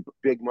it'd be a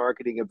big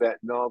marketing event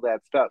and all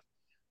that stuff.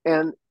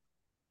 And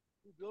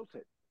who built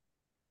it?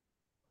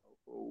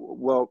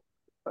 Well,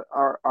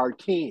 our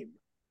team.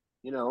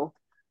 You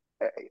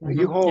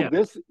hold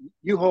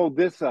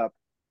this up.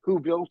 Who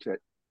built it?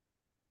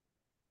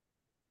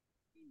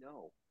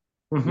 No,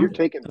 you're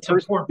taking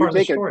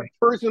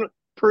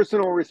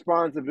personal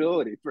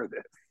responsibility for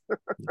this.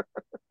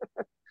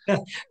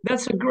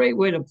 That's a great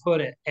way to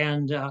put it.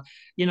 And,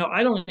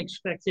 I don't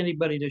expect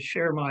anybody to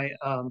share my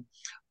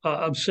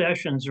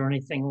obsessions or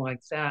anything like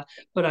that,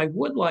 but I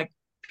would like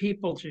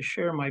people to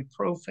share my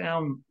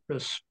profound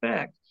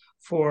respect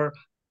for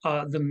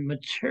the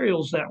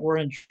materials that were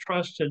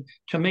entrusted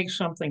to make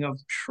something of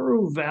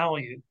true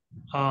value,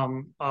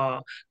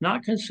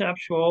 not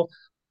conceptual,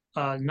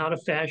 not a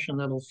fashion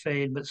that'll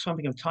fade, but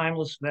something of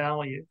timeless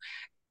value,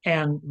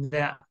 and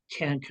that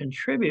can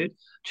contribute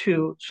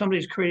to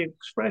somebody's creative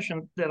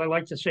expression that I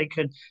like to say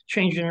could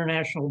change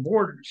international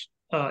borders.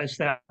 It's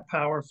that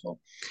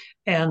powerful.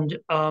 And,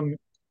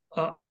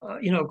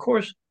 of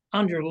course,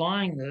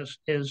 underlying this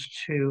is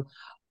to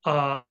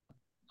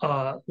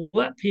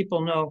let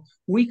people know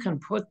we can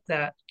put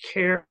that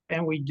care,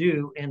 and we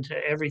do, into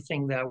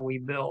everything that we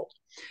build.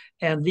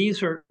 And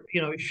these are,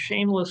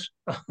 shameless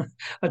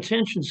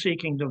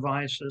attention-seeking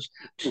devices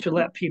to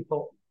let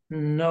people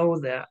know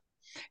that.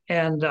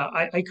 And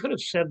I could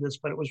have said this,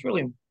 but it was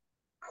really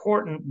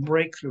important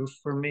breakthrough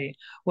for me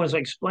was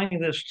explaining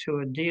this to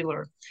a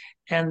dealer,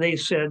 and they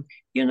said,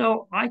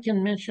 I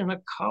can mention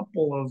a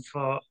couple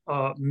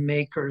of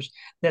makers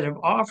that have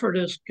offered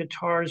us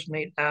guitars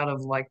made out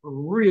of like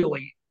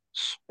really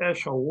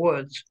special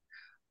woods,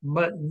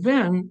 but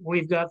then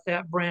we've got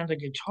that brand of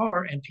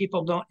guitar, and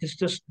people don't. It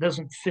just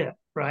doesn't fit,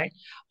 right?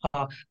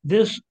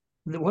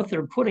 What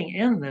they're putting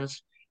in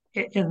this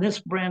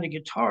brand of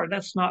guitar,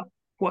 that's not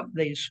what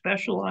they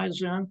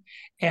specialize in,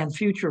 and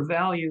future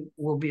value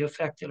will be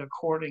affected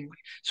accordingly.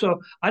 So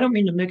I don't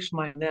mean to mix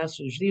my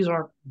message. These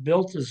aren't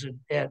built as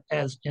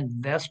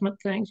investment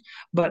things,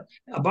 but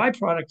a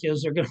byproduct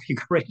is they're going to be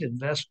great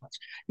investments.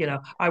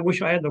 I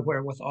wish I had the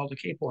wherewithal to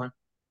keep one.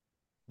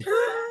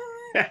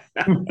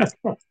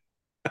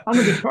 I'm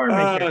a guitar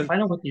maker. I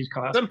know what these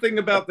cost. Something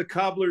about the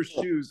cobbler's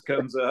shoes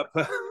comes up.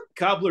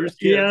 Cobbler's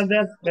kids.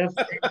 Yeah, that's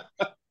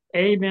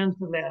amen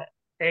to that.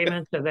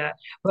 Amen to that.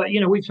 But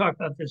we've talked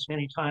about this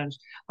many times.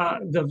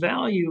 The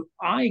value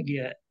I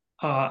get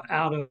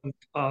out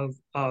of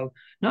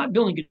not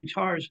building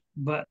guitars,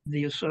 but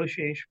the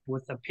association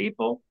with the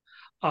people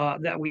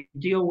that we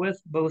deal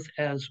with, both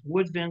as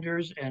wood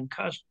vendors and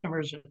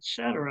customers,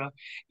 etc.,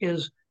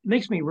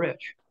 makes me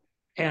rich.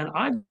 And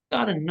I've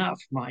got enough,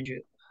 mind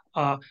you.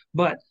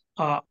 But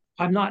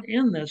I'm not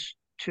in this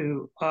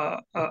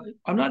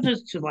I'm not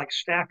just to like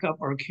stack up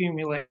or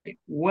accumulate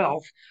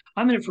wealth.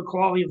 I'm in it for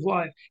quality of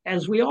life,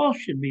 as we all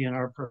should be in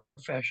our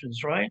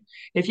professions, right?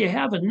 If you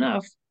have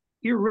enough,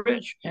 you're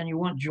rich, and you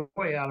want joy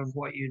out of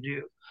what you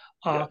do,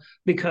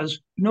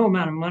 because no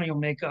amount of money will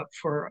make up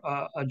for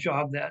a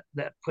job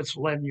that puts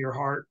lead in your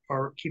heart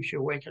or keeps you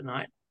awake at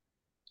night.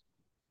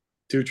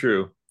 Too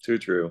true. Too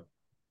true.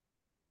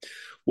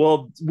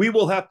 Well, we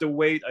will have to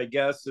wait, I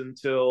guess,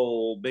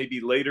 until maybe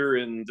later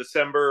in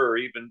December or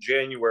even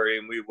January,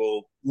 and we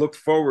will look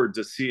forward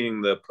to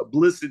seeing the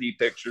publicity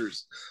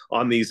pictures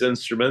on these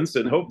instruments,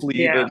 and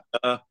hopefully even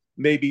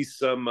maybe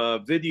some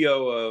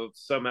video of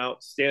some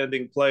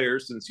outstanding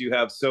players, since you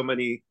have so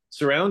many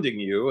surrounding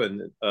you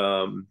and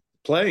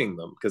playing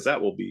them, because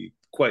that will be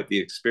quite the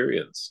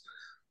experience.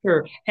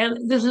 Sure.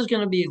 And this is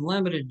going to be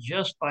limited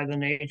just by the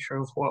nature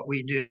of what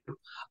we do.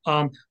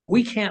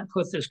 We can't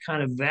put this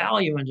kind of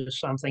value into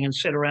something and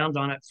sit around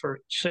on it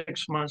for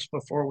 6 months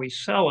before we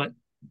sell it.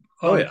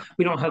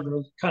 We don't have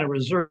those kind of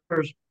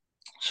reserves.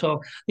 So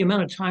the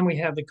amount of time we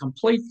have to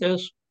complete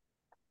this,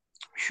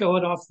 show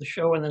it off the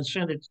show, and then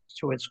send it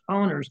to its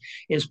owners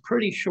is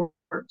pretty short.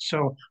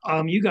 So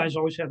you guys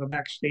always have a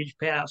backstage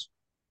pass.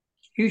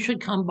 You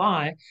should come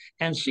by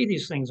and see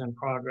these things in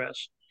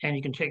progress. And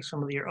you can take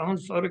some of your own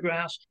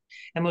photographs,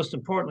 and most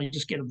importantly,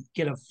 just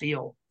get a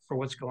feel for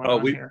what's going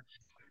on here.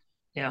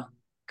 Yeah,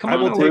 come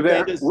on.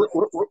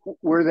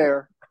 We're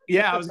there.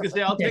 Yeah, I was going to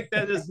say I'll take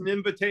that as an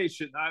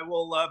invitation. I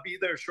will be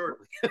there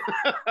shortly.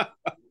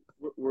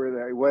 We're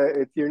there.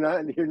 Well, you're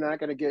not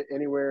going to get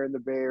anywhere in the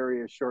Bay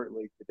Area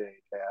shortly today,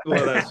 Pat.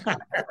 Well, that's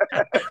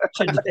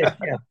today,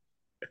 yeah.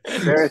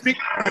 There's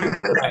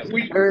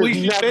we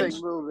nothing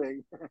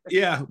moving.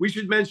 Yeah, we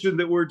should mention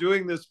that we're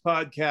doing this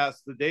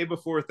podcast the day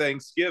before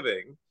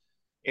Thanksgiving.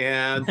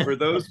 And for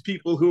those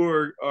people who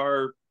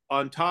are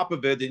on top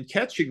of it and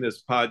catching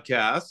this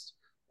podcast,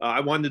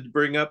 I wanted to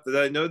bring up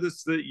that I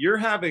noticed that you're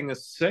having a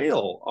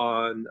sale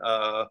on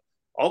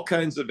all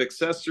kinds of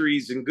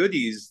accessories and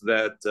goodies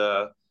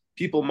that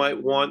people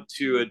might want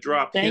to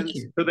drop hints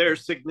to their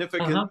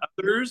significant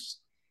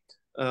others.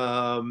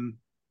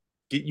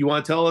 You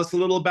want to tell us a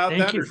little about that?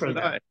 Thank you for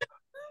that.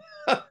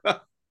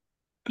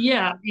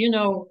 Yeah,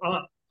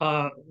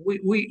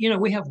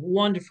 we have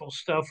wonderful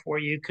stuff where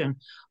you can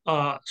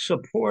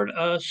support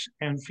us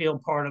and feel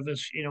part of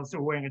us,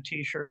 through wearing a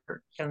T-shirt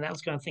and that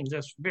kind of thing.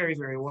 That's very,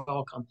 very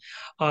welcome.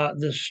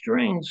 The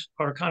strings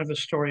are kind of a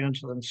story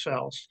unto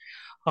themselves.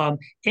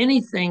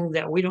 Anything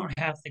that we don't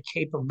have the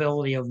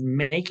capability of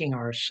making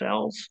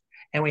ourselves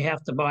and we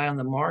have to buy on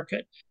the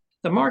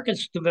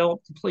market's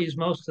developed to please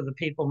most of the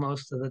people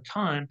most of the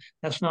time.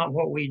 That's not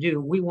what we do.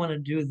 We want to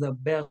do the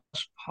best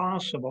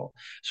possible.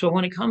 So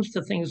when it comes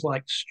to things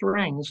like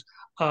strings,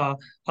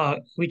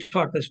 we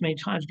talked this many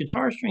times,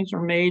 guitar strings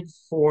are made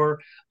for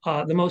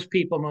the most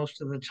people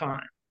most of the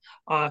time.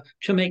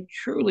 To make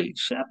truly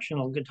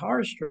exceptional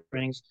guitar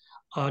strings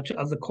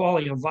of the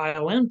quality a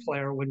violin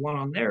player would want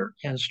on their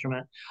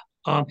instrument,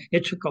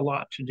 it took a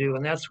lot to do,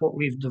 and that's what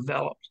we've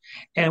developed.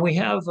 And we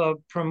have a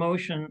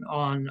promotion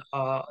on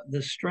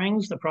the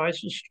strings, the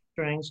price of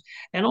strings,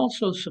 and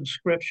also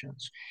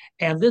subscriptions.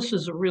 And this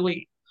is a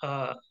really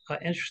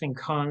interesting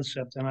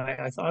concept, and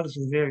I thought this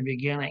at the very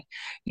beginning.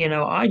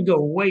 I'd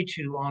go way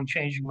too long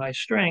changing my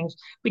strings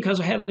because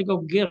I had to go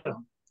get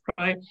them.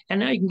 Right.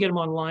 And now you can get them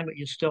online, but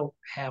you still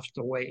have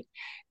to wait.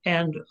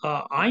 And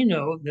I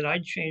know that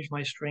I'd change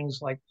my strings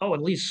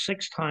at least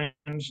 6 times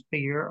a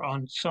year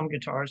on some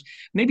guitars,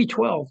 maybe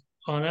 12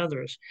 on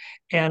others.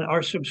 And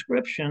our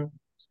subscription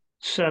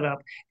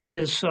setup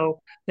is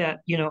so that,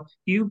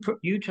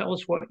 you tell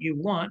us what you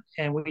want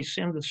and we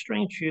send the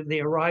strings to you. They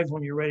arrive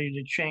when you're ready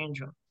to change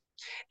them.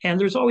 And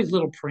there's always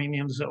little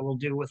premiums that we'll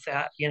do with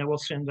that. We'll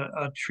send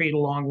a treat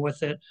along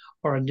with it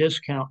or a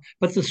discount.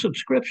 But the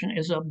subscription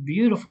is a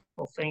beautiful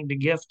thing to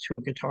give to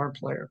a guitar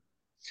player.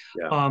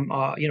 Yeah.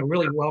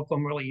 Really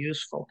welcome, really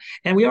useful.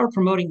 And we are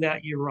promoting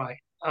that, you're right.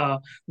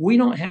 We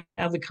don't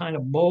have the kind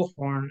of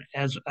bullhorn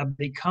as a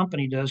big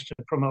company does to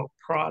promote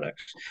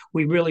products.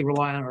 We really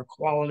rely on our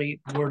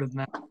quality, word of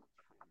mouth.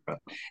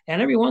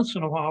 And every once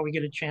in a while, we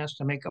get a chance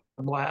to make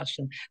a blast.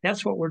 And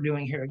that's what we're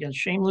doing here. Again,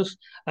 shameless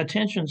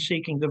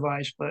attention-seeking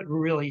device, but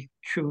really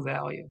true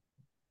value.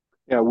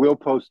 Yeah, we'll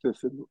post this.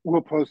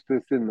 We'll post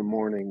this in the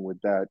morning with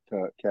that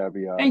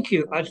caveat. Thank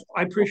you. I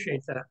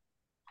appreciate that.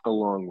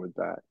 Along with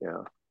that,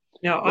 yeah.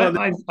 Now,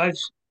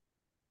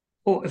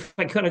 if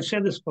I could have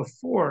said this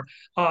before,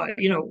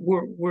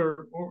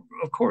 we're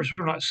of course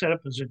we're not set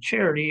up as a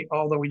charity,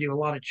 although we do a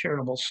lot of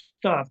charitable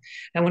stuff.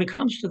 And when it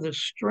comes to the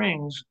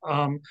strings,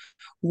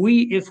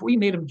 if we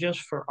made them just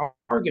for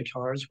our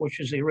guitars,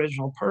 which is the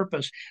original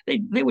purpose,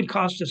 they would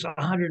cost us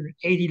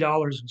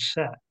 $180 a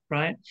set,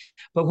 right?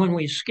 But when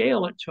we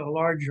scale it to a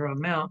larger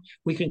amount,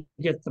 we can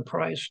get the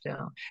price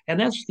down, and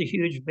that's the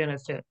huge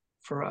benefit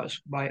for us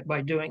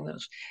by doing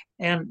this.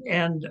 And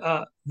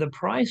the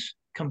price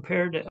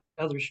compared to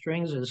other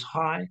strings is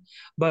high,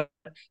 but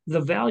the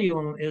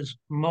value is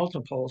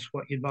multiples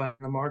what you'd buy in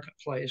the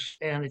marketplace.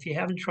 And if you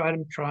haven't tried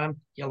them, try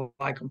them. You'll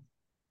like them.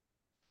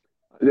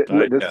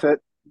 The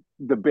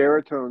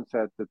baritone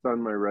set that's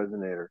on my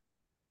resonator,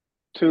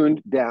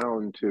 tuned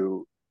down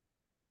to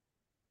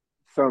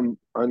some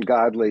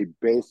ungodly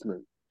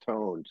basement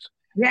tones.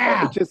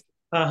 Yeah,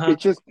 it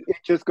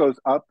just goes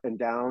up and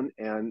down,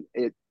 and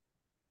it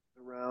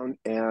around,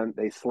 and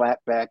they slap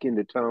back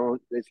into tone.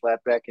 They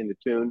slap back into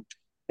tune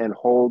and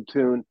hold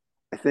tune.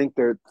 I think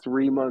they're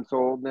 3 months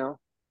old now.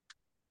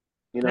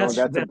 That's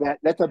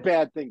a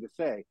bad thing to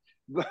say,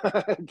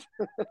 but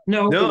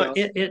no,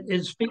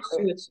 it speaks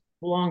to its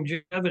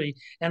longevity.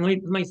 And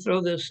let me throw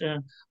this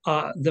in: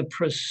 the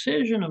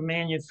precision of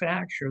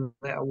manufacture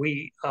that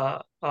we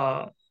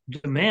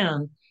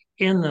demand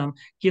in them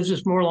gives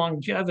us more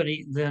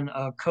longevity than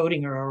a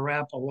coating or a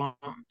wrap alone.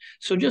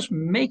 So just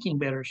making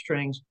better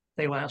strings,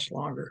 they last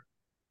longer.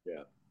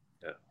 Yeah.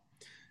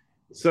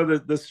 So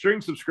the string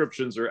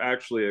subscriptions are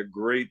actually a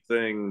great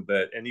thing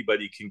that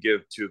anybody can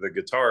give to the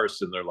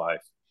guitarist in their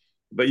life.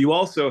 But you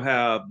also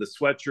have the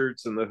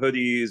sweatshirts and the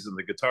hoodies and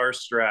the guitar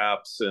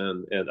straps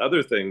and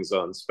other things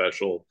on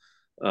special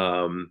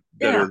that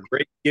are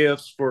great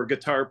gifts for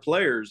guitar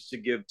players to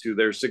give to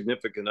their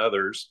significant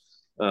others.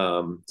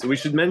 So we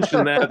should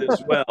mention that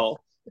as well.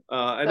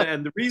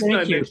 And the reason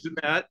I mention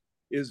that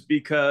is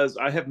because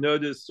I have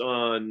noticed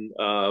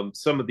on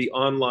some of the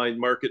online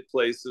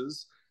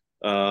marketplaces,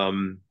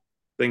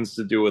 things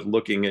to do with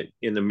looking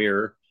in a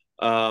mirror,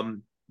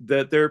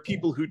 that there are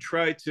people who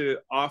try to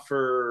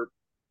offer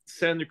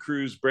Santa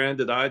Cruz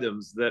branded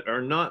items that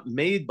are not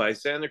made by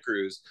Santa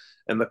Cruz,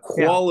 and the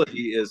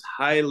quality is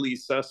highly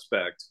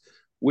suspect,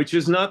 which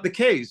is not the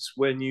case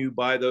when you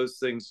buy those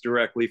things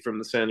directly from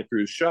the Santa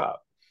Cruz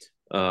shop.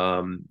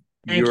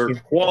 Your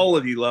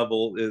quality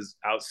level is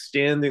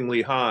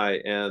outstandingly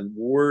high and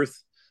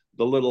worth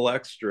the little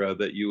extra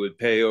that you would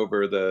pay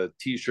over the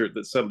T-shirt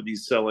that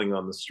somebody's selling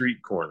on the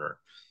street corner.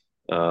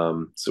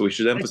 So we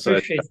should emphasize. I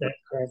appreciate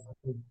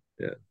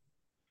that.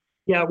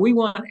 Yeah, we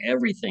want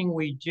everything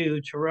we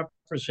do to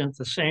represent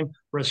the same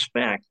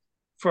respect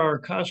for our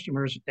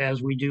customers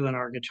as we do in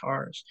our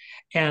guitars.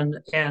 And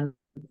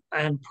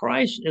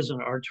price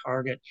isn't our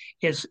target.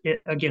 It's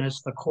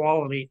the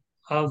quality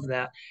of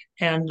that.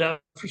 And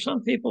for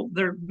some people,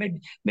 they're maybe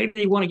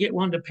they want to get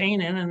one to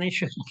paint in, and they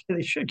should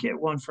get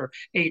one for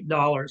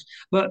 $8.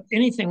 But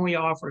anything we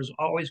offer is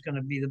always going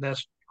to be the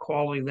best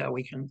quality that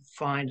we can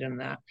find in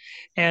that.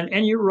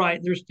 And you're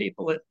right. There's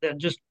people that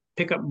just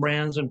pick up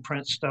brands and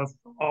print stuff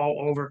all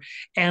over.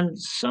 And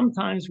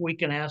sometimes we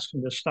can ask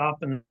them to stop,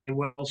 and they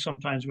will.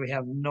 Sometimes we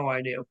have no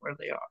idea where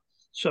they are.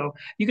 So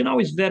you can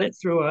always vet it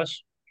through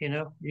us.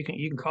 You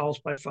can call us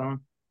by phone.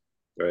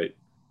 Right.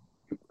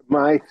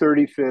 My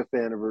 35th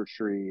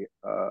anniversary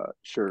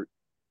shirt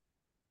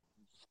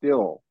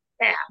still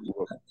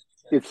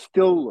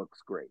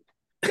looks great.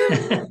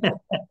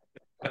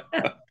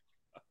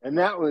 And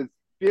that was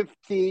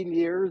 15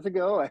 years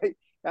ago.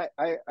 I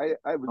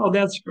was,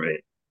 that's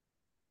great.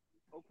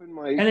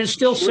 And it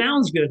still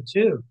sounds good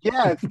too.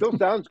 Yeah, it still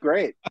sounds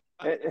great.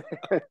 It's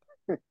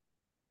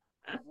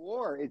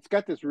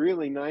got this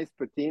really nice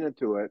patina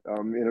to it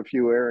in a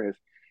few areas.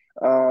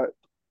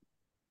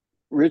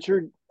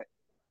 Richard,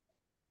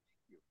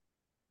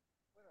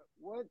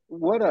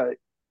 what a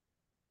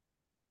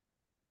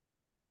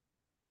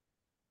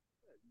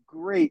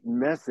great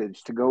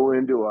message to go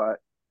into a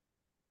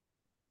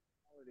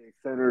holiday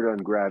centered on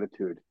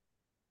gratitude.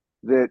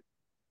 That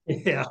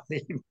that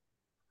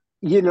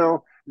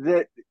you're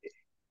the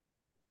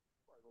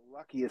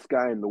luckiest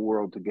guy in the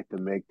world to get to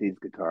make these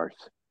guitars.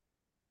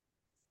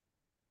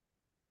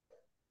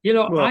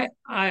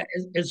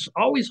 It's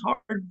always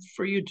hard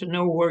for you to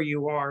know where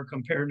you are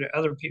compared to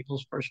other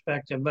people's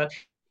perspective, but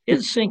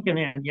it's sinking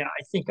in. Yeah,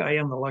 I think I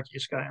am the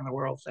luckiest guy in the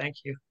world. Thank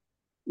you.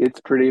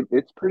 It's pretty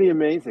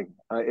amazing.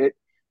 To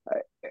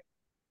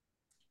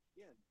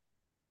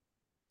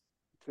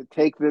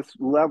take this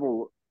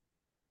level,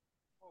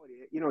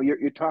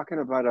 you're talking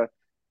about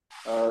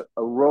a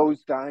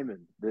rose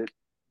diamond that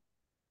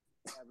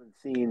I haven't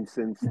seen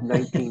since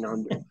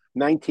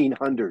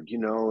 1900,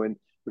 and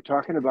we're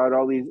talking about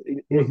all these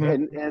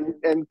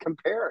and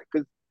compare it,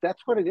 because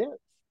that's what it is.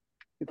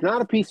 It's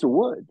not a piece of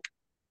wood.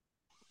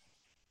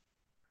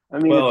 I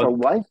mean,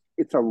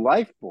 it's a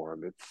life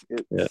form.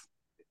 It's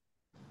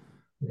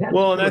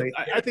well, and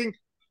I think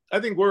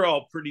we're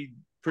all pretty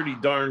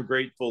darn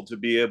grateful to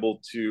be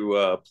able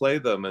to play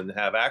them and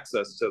have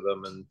access to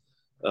them. And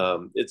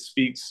it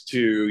speaks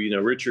to,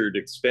 Richard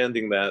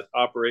expanding that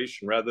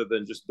operation rather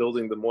than just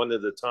building them one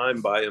at a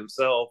time by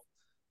himself,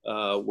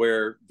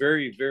 where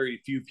very,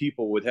 very few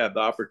people would have the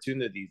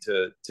opportunity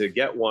to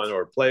get one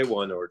or play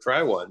one or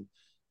try one.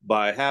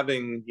 By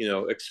having,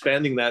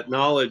 expanding that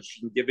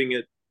knowledge and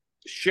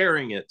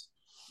sharing it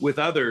with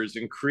others,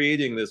 and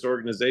creating this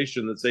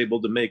organization that's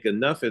able to make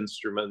enough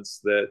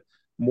instruments that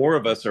more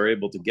of us are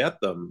able to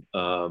get them.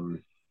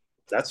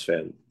 That's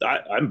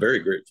I'm very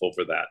grateful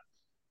for that.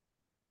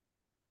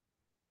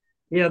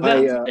 Yeah,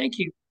 thank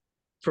you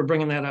for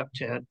bringing that up,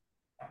 Ted.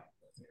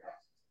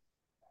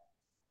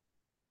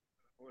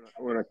 I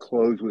want to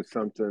close with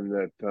something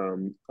that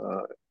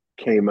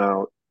came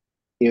out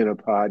in a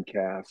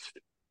podcast.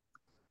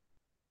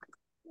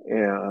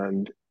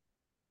 And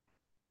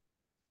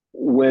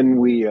when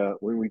we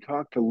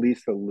talked to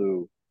Lisa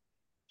Liu,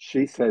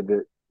 she said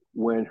that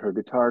when her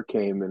guitar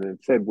came and it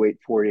said wait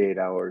 48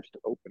 hours to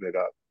open it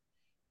up,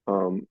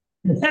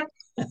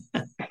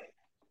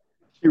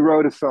 she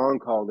wrote a song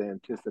called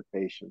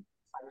Anticipation.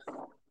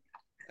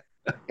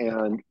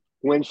 And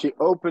when she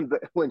opened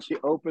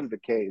the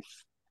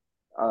case,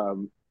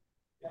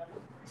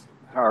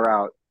 guitar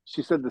out,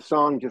 she said the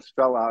song just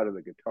fell out of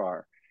the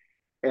guitar.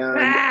 And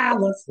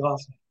that's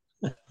awesome.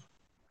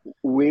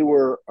 We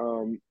were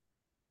our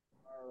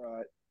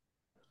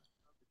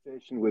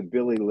conversation with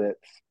Billy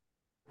Litz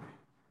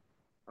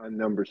on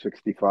number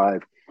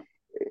 65.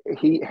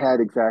 He had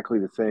exactly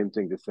the same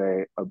thing to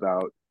say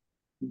about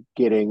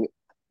getting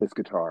his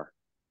guitar.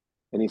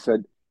 And he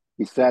said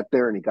he sat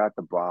there and he got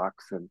the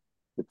box and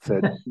it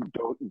said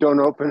don't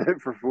open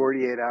it for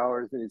 48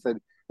 hours. And he said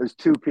there's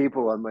two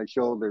people on my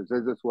shoulders.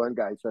 There's this one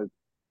guy says,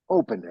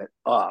 open it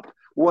up.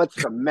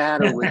 What's the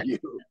matter with you?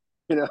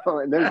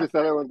 And there's this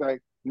other one going,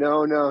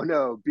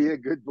 no, be a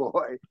good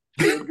boy.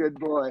 Be a good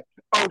boy.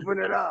 Open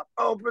it up.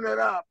 Open it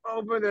up.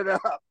 Open it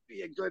up.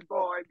 Be a good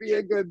boy. Be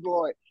a good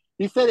boy.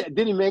 He said it.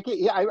 Did he make it?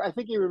 Yeah, I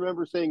think he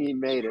remembers saying he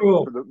made it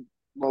for the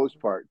most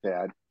part,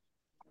 Dad,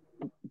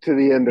 to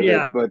the end of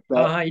it.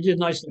 But he did a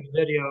nice little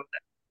video.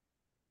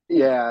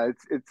 Yeah,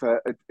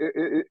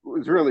 it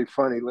was really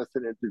funny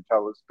listening to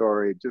tell the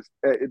story, just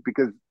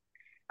because,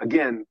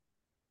 again,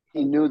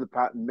 he knew the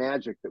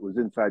magic that was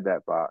inside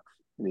that box,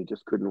 and he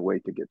just couldn't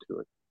wait to get to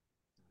it.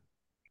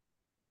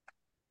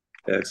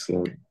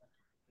 Excellent.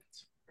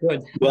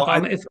 Good. Well,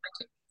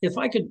 if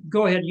I could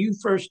go ahead, you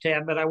first,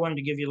 Tab, but I wanted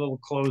to give you a little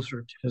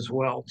closer as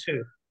well,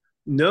 too.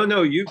 No,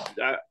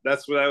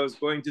 that's what I was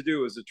going to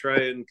do, is to try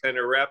and kind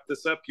of wrap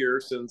this up here,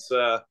 since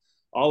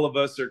all of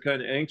us are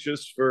kind of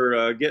anxious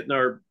for getting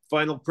our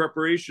final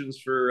preparations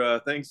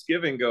for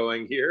Thanksgiving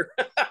going here.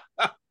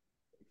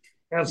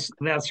 That's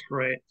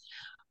great.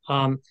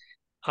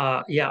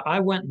 I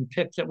went and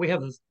picked up. We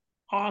have this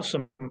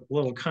awesome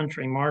little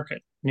country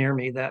market near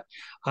me that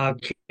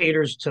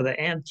caters to the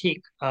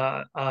antique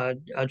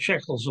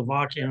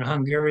Czechoslovakian and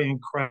Hungarian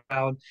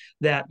crowd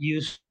that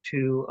used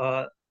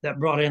to that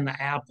brought in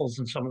the apples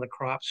and some of the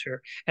crops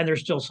here, and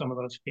there's still some of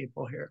those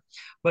people here.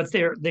 But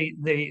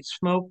they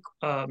smoke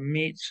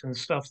meats and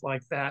stuff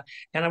like that.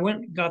 And I went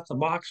and got the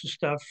box of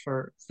stuff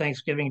for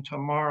Thanksgiving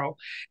tomorrow,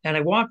 and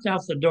I walked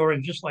out the door,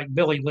 and just like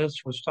Billy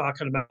List was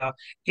talking about,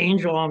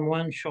 angel on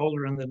one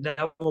shoulder and the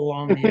devil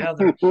on the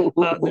other.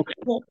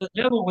 The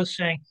devil was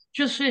saying,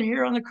 "Just sit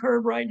here on the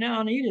curb right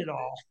now and eat it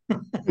all."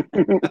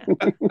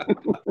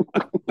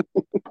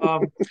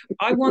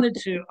 I wanted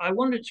to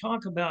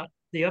talk about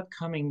the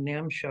upcoming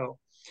NAMM show.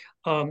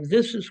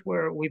 This is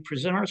where we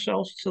present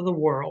ourselves to the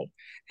world,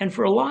 and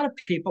for a lot of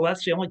people,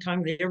 that's the only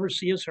time they ever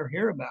see us or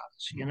hear about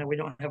us. We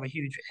don't have a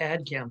huge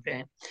ad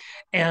campaign,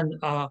 and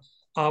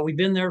we've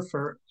been there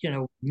for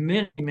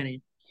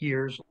many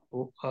years,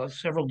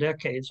 several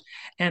decades,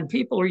 and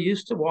people are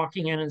used to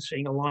walking in and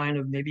seeing a line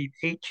of maybe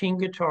 18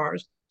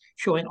 guitars,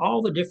 showing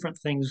all the different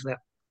things that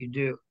we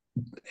do.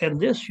 And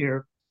this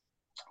year,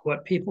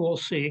 what people will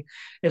see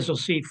is they'll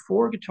see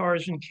 4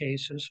 guitars in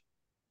cases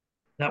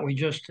that we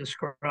just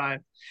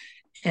described.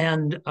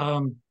 And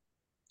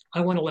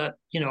I want to let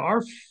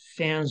our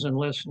fans and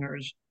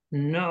listeners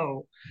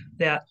know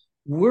that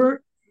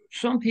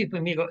some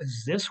people may go,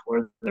 is this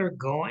where they're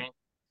going?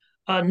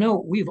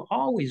 No, we've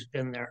always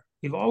been there.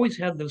 We've always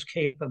had those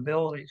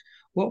capabilities.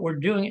 What we're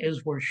doing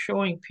is we're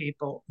showing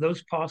people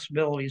those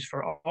possibilities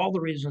for all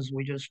the reasons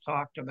we just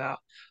talked about.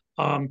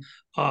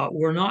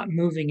 We're not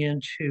moving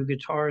into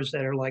guitars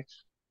that are like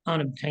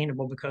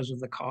unobtainable because of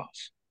the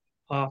cost.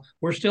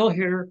 We're still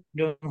here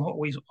doing what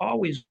we've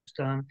always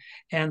done,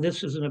 and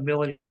this is an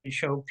ability to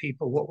show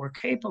people what we're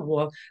capable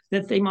of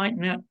that they might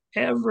not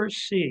ever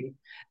see.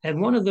 And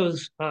part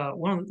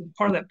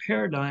of that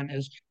paradigm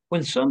is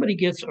when somebody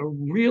gets a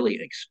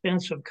really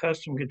expensive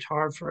custom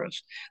guitar for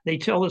us, they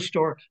tell the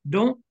store,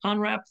 "Don't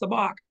unwrap the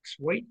box.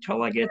 Wait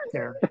till I get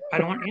there. I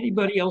don't want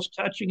anybody else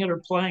touching it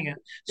or playing it."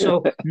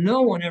 So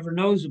no one ever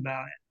knows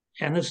about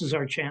it. And this is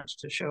our chance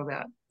to show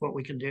that what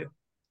we can do.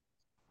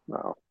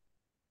 Wow.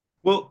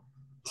 Well,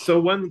 so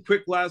one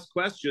quick last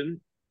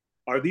question.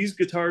 Are these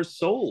guitars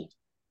sold?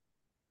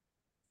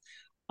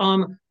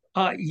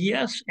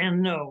 Yes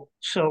and no.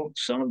 So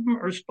some of them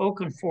are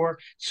spoken for.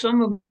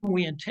 Some of them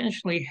we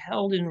intentionally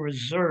held in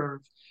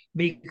reserve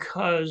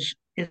because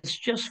it's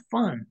just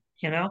fun.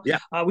 Yeah.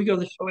 We go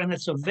to the show and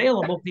it's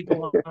available. People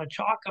want to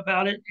talk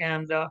about it,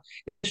 and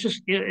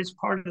it's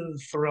part of the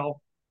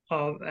thrill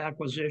of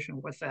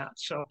acquisition with that.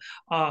 So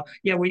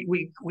yeah,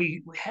 we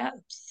have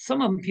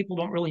some of them people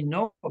don't really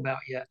know about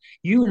yet.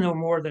 You know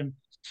more than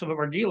some of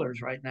our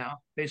dealers right now,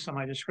 based on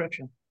my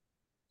description.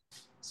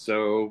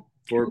 So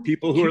for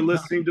people who are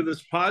listening to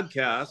this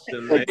podcast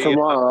and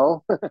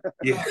tomorrow,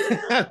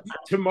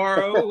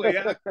 tomorrow,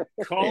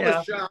 call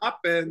the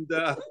shop and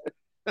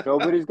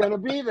nobody's going to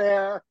be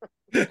there.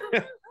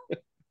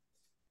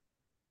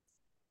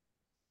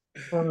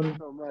 So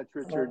much,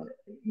 Richard.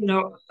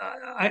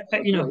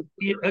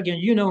 Again,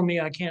 you know me.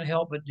 I can't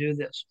help but do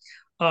this.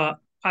 I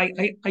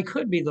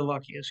could be the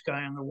luckiest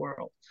guy in the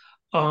world,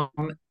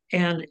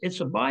 and it's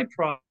a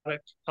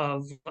byproduct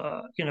of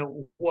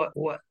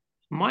what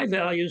my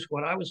values,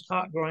 what I was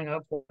taught growing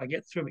up, what I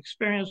get through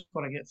experience,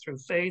 what I get through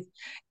faith,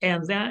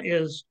 and that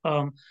is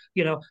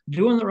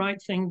doing the right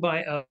thing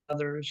by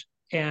others,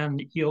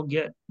 and you'll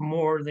get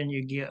more than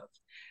you give.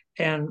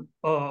 And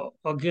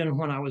again,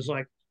 when I was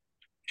like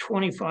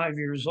 25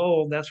 years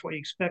old, that's what you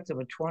expect of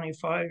a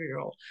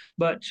 25-year-old.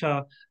 But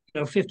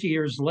 50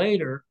 years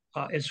later,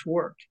 it's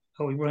worked.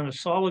 We run a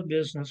solid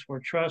business,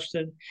 we're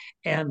trusted,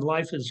 and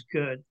life is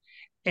good.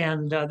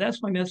 And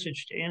that's my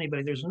message to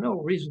anybody. There's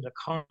no reason to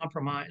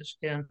compromise.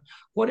 And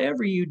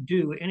whatever you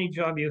do, any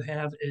job you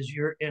have, is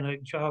you're in a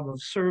job of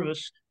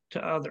service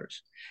to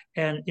others.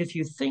 And if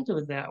you think of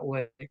it that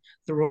way,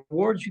 the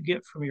rewards you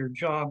get from your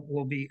job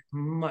will be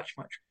much,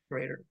 much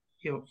greater.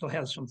 You'll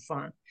have some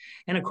fun.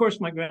 And of course,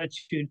 my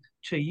gratitude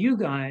to you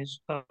guys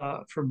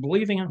for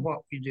believing in what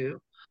we do,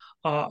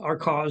 our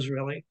cause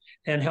really,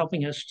 and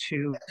helping us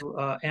to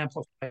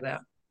amplify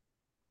that.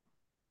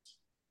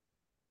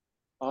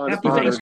 Happy Thanksgiving.